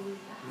out.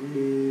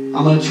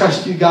 I'm going to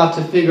trust You, God,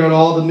 to figure out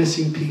all the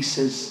missing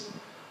pieces,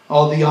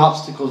 all the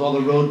obstacles, all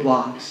the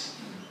roadblocks.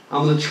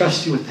 I'm going to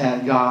trust You with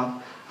that,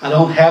 God. I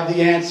don't have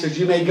the answers.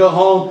 You may go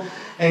home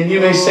and you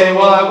may say,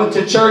 well, I went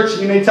to church.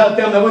 And you may tell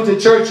them, I went to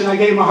church and I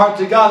gave my heart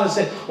to God. And I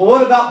say, well,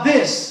 what about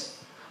this?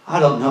 I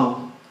don't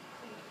know.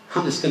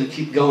 I'm just going to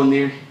keep going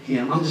near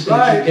Him. I'm just going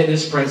to keep getting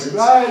His presence.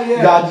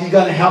 God, You're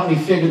going to help me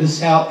figure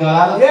this out,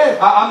 God.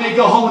 I may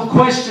go home with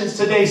questions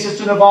today,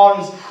 Sister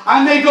Navarez.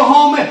 I may go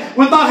home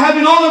with not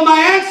having all of my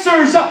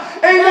answers.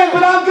 Amen.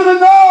 But I'm going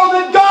to know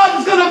that God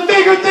is going to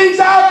figure things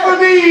out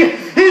for me.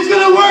 He's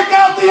going to work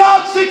out the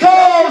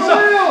obstacles.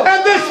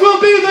 And this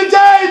will be the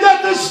day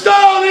that the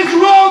stone is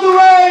rolled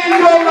away in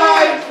your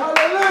life.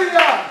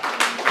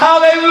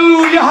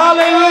 Hallelujah.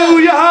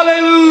 Hallelujah.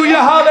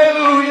 Hallelujah.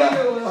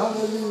 Hallelujah.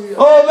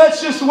 Oh, let's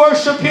just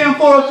worship Him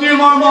for a few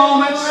more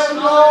moments.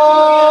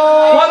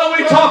 Why don't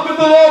we talk with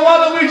the Lord? Why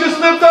don't we just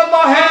lift up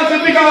our hands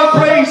and begin to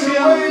praise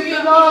Him?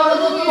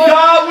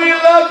 God, we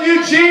love You,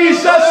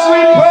 Jesus.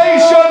 We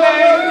praise Your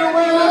name.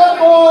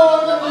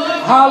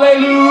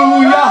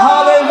 Hallelujah,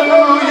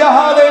 hallelujah,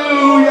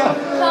 hallelujah.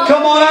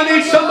 Come on, I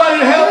need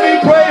somebody to help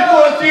me pray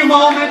for a few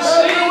moments.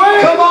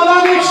 Come on,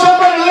 I need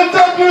somebody to lift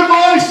up your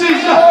voices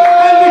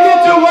and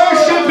begin to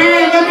worship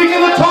Him and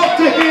begin to talk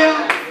to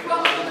Him.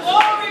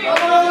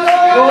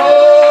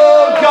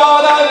 Oh,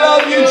 God, I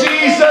love You,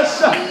 Jesus.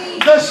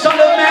 The Son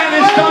of Man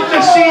has come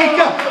to seek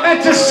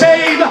and to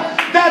save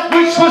that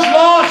which was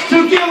lost,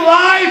 to give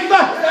life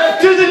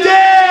to the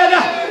dead,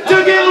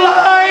 to give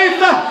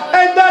life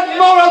and that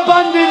more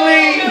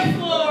abundantly.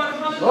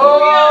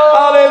 Oh,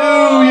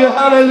 hallelujah,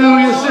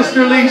 hallelujah.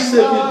 Sister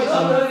Lisa,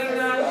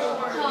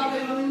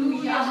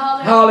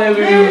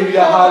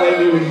 hallelujah,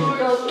 hallelujah.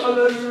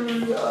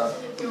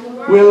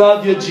 We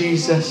love You,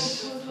 Jesus.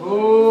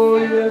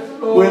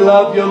 We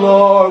love You,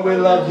 Lord. We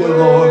love You,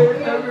 Lord.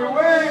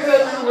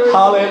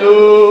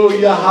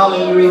 Hallelujah,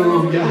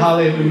 hallelujah,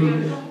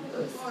 hallelujah.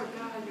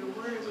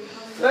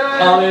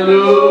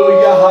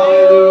 Hallelujah,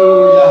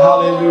 hallelujah,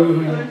 hallelujah.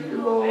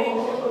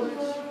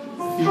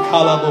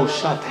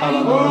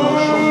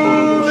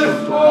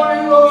 This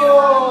morning,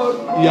 Lord.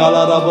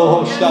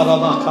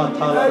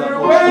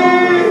 Every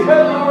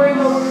way in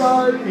our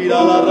life.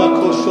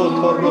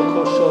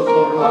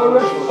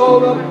 Arrest all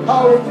the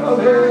powers of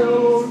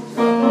hell.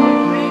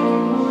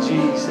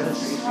 Jesus.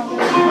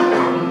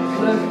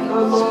 Bless the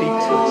Lord. Speak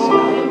to us.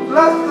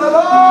 Bless the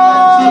Lord.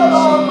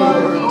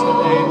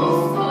 Today,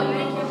 Lord.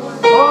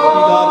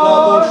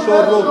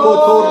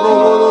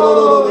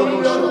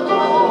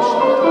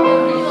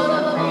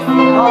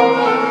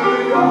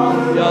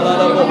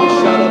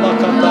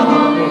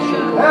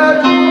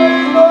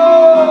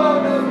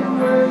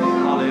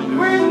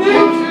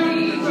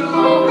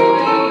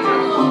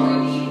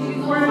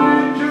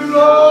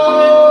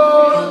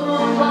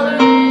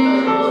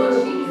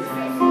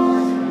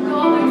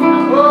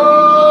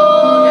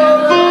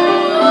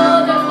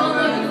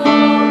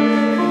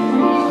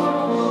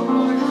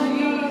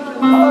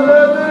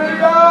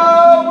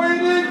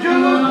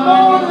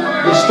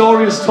 The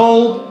story is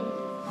told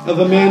of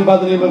a man by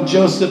the name of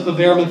Joseph of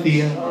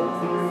Arimathea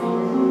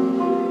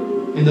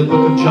in the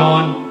book of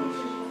John,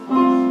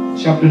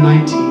 chapter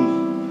 19.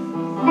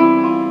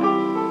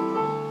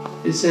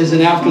 It says,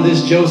 and after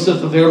this,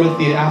 Joseph of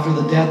Arimathea, after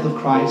the death of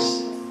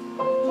Christ,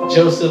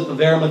 Joseph of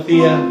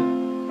Arimathea,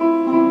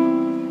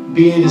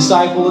 being a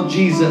disciple of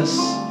Jesus,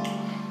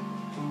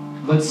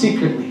 but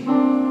secretly.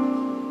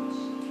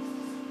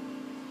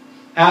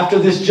 After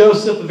this,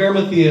 Joseph of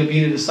Arimathea,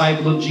 being a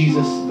disciple of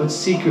Jesus, but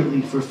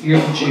secretly for fear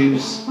of the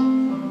Jews,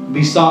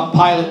 besought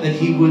Pilate that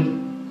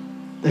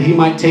he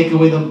might take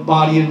away the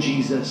body of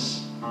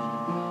Jesus.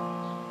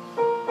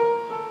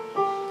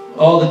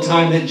 All the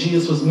time that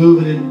Jesus was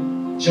moving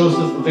in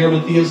Joseph of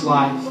Arimathea's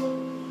life,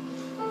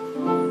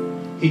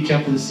 he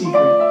kept it a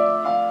secret.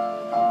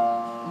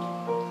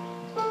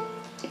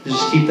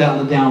 Just keep that on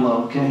the down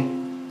low, okay?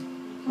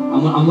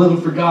 I'm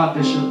living for God,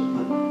 Bishop,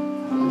 but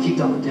keep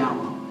that on the down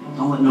low.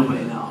 Don't let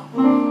nobody know.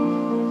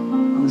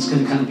 I'm just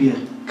going to kind of be a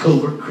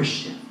covert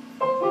Christian.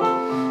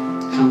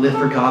 Kind of live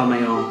for God on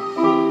my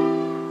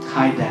own.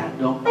 Hide that.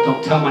 Don't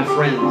tell my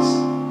friends.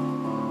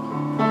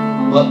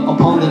 But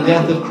upon the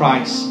death of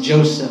Christ,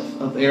 Joseph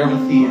of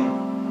Arimathea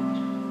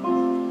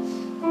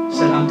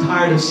said, I'm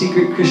tired of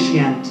secret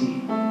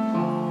Christianity.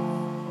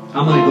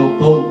 I'm going to go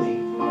boldly.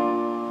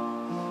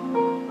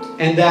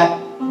 And that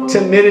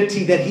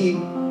timidity that he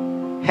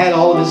had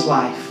all of his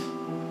life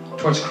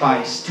towards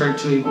Christ turned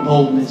to a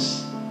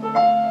boldness.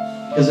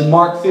 Because in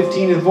Mark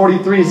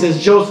 15:43 it says,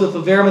 Joseph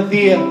of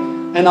Arimathea,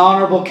 an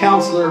honorable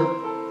counselor,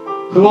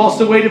 who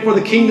also waited for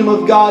the kingdom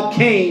of God,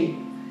 came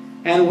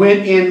and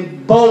went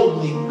in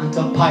boldly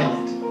unto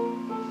Pilate.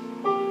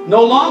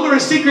 No longer a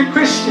secret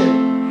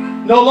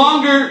Christian, no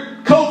longer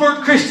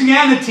covert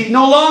Christianity,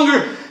 no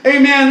longer,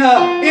 amen,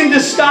 in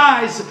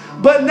disguise,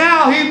 but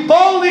now he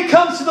boldly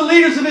comes to the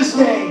leaders of his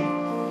day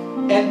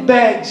and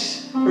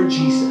begs for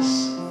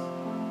Jesus.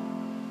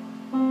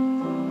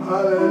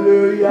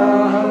 Hallelujah,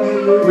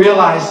 hallelujah.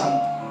 Realizing,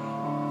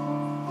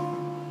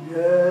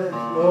 yes,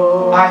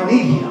 Lord. I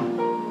need him.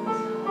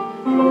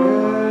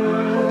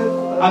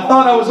 Yes. I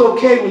thought I was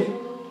okay with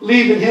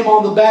leaving him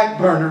on the back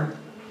burner,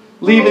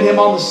 leaving him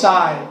on the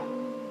side,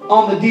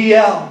 on the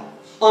DL,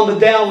 on the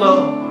down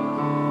low.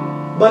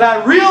 But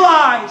I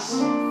realize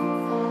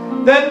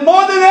that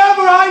more than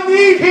ever I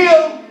need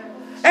him.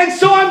 And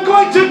so I'm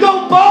going to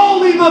go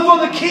boldly before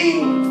the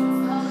King.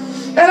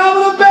 And I'm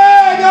going to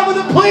beg, I'm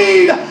going to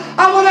plead,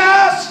 I'm going to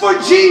ask for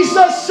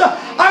Jesus.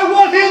 I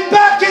want him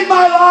back in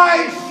my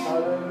life.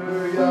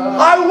 Hallelujah.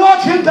 I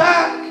want him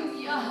back.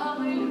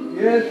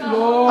 Yes,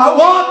 Lord. I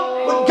want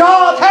what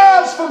God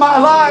has for my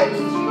life.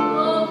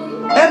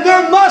 And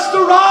there must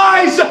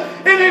arise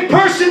in a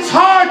person's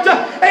heart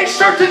a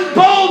certain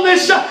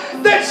boldness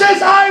that says,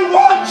 I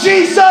want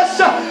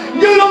Jesus.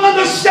 You don't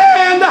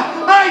understand.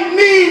 I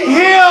need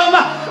him.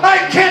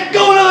 I can't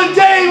go another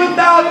day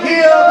without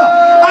him.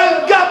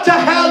 I've got to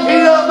have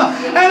him.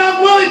 And I'm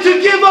willing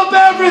to give up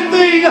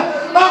everything.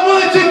 I'm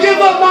willing to give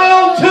up my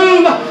own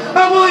tomb.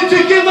 I'm willing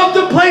to give up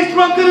the place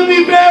where I'm going to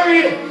be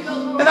buried.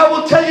 And I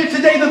will tell you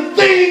today, the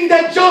thing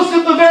that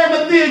Joseph of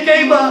Arimathea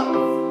gave up,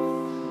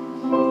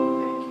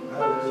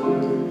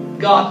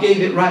 God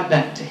gave it right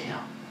back to him.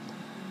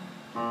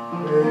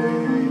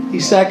 He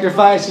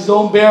sacrificed his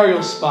own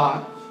burial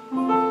spot.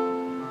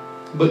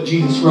 But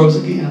Jesus rose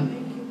again.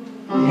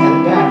 He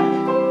had it back.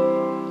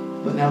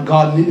 But now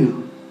God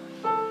knew,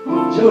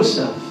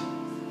 Joseph,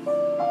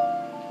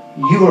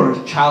 you are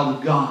a child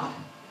of God.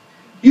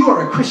 You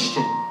are a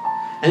Christian.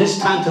 And it's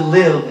time to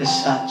live as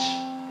such.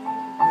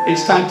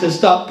 It's time to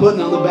stop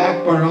putting on the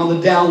back burner, on the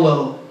down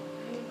low,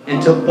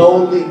 and to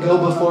boldly go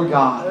before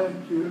God.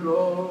 Thank you,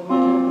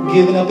 Lord.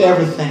 Giving up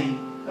everything.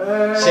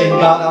 Saying,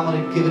 God, I'm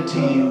going to give it to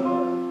you.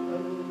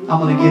 I'm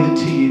going to give it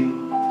to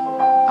you.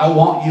 I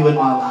want you in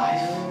my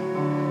life.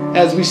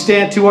 As we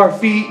stand to our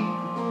feet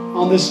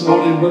on this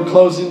morning, we're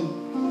closing.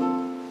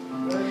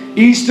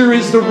 Easter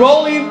is the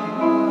rolling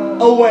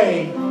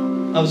away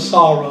of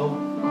sorrow.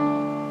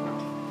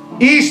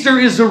 Easter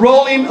is the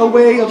rolling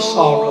away of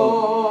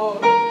sorrow.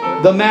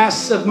 The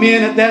mass of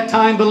men at that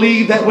time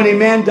believed that when a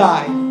man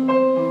died,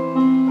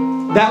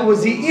 that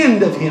was the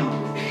end of him.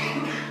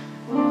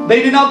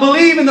 They did not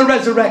believe in the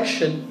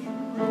resurrection.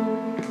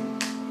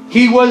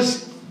 He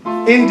was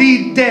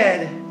indeed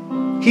dead.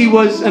 He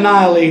was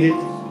annihilated.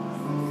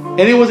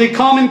 And it was a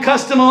common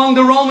custom among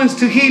the Romans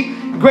to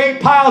heap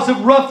great piles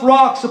of rough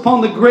rocks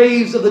upon the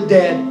graves of the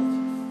dead,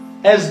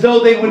 as though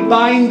they would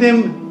bind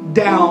them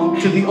down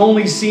to the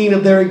only scene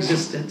of their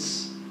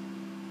existence.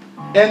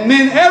 And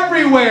men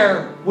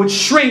everywhere would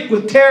shrink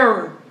with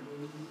terror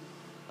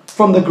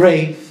from the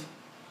grave.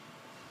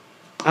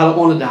 I don't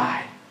want to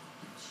die.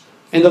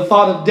 And the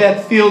thought of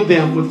death filled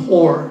them with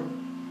horror.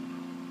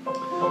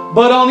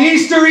 But on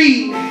Easter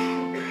Eve,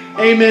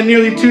 amen,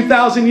 nearly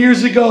 2,000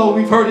 years ago,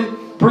 we've heard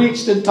it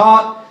preached and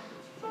taught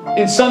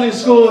in Sunday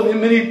school and in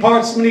many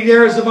parts, many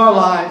areas of our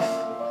life.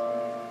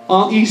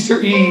 On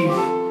Easter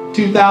Eve,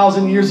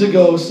 2,000 years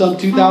ago, some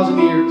 2,000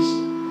 years,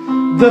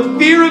 the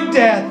fear of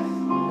death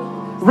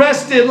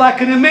rested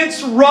like an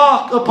immense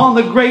rock upon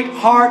the great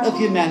heart of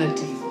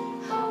humanity.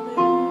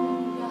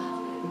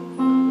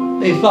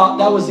 They thought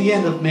that was the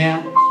end of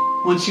man.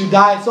 Once you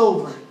die, it's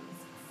over.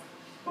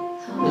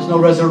 There's no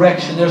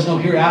resurrection. There's no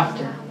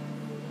hereafter.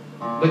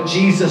 But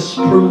Jesus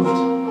proved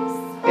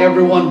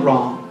everyone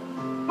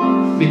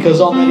wrong.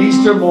 Because on that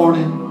Easter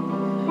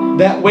morning,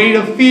 that weight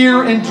of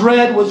fear and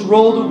dread was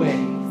rolled away.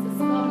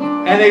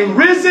 And a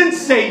risen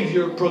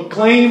Savior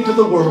proclaimed to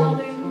the world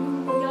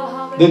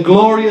the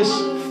glorious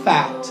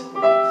fact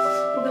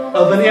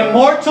of an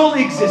immortal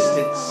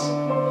existence.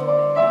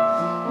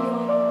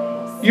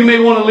 You may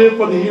want to live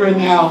for the here and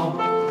now.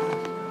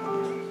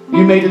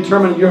 You may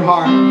determine in your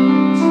heart,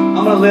 I'm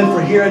going to live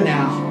for here and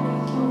now.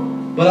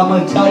 But I'm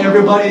going to tell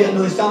everybody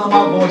under the sound of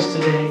my voice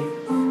today,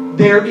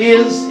 there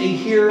is a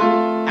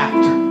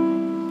hereafter.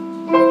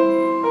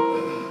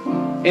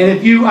 And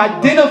if you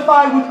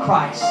identify with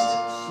Christ,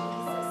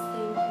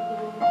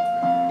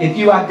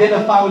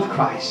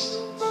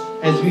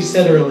 as we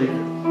said earlier,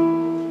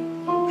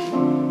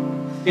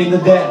 in the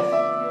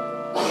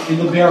death, in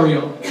the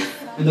burial,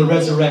 in the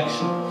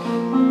resurrection,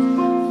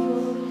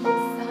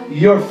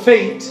 your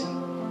fate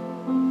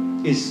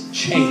is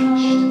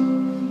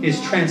changed,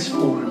 is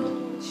transformed.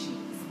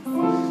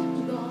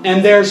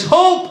 And there's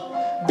hope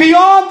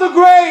beyond the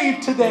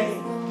grave today.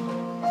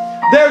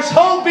 There's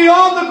hope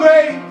beyond the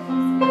grave.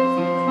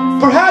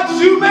 Perhaps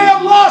you may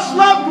have lost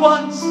loved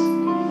ones.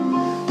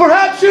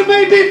 Perhaps you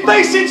may be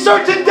facing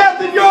certain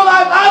death in your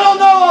life. I don't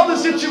know all the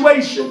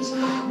situations.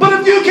 But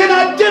if you can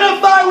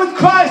identify with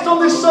Christ on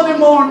this Sunday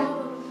morning,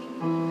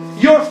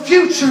 your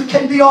future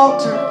can be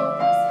altered.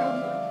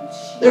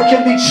 There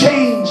can be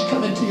change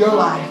come into your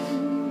life.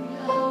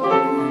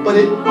 But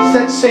it's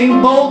that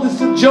same boldness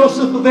of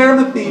Joseph of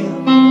Arimathea.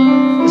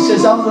 It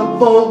says, I'm going to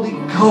boldly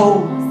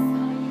go.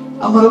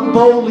 I'm going to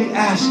boldly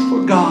ask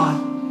for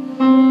God.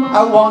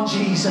 I want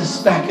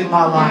Jesus back in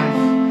my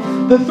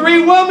life. The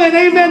three women,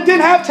 amen,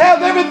 didn't have to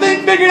have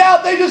everything figured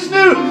out. They just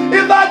knew,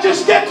 if I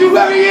just get to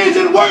where He is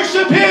and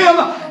worship Him,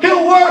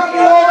 He'll work it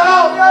all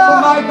out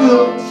for my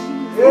good.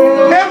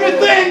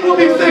 Everything will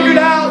be figured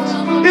out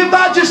if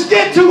I just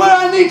get to where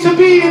I need to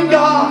be in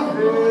God.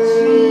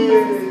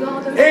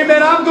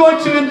 Amen. I'm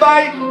going to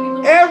invite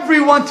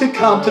everyone to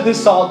come to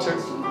this altar.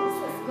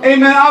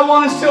 Amen. I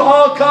want us to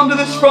all come to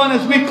this front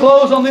as we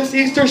close on this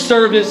Easter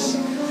service.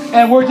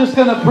 And we're just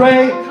going to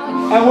pray.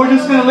 And we're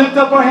just going to lift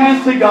up our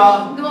hands to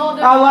God.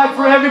 I'd like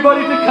for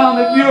everybody to come.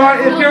 If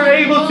you're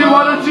able to,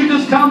 why don't you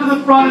just come to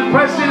the front and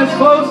press in as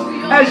close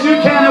as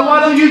you can. And why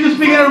don't you just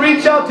begin to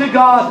reach out to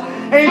God.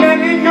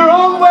 Amen. In your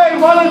own way,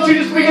 why don't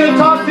you just begin to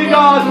talk to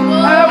God?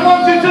 And I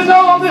want you to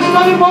know on this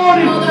Sunday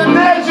morning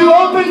that as you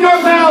open your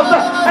mouth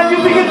and you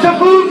begin to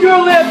move your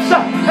lips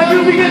and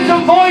you begin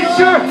to voice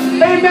your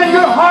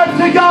heart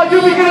to God, you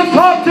begin to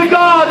talk to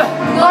God.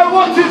 I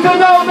want you to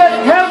know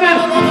that heaven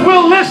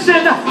will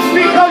listen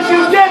because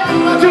you get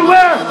to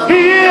where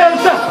He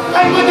is.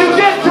 And when you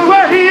get to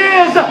where He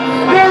is,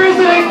 there is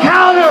an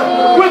encounter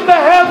with the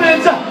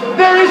heavens.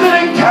 There is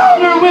an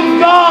encounter with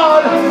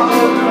God.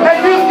 And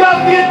you've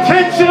got the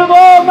attention of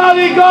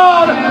Almighty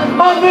God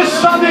on this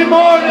Sunday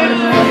morning.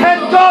 And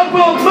God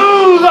will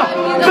move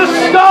the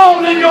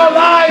stone in your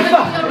life.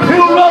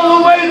 He'll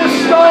roll away the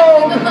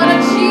stone.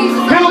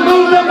 He'll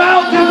move the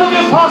mountains of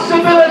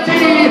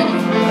impossibility.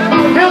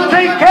 He'll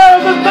take care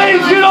of the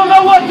things you don't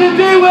know what to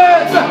do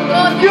with.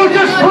 You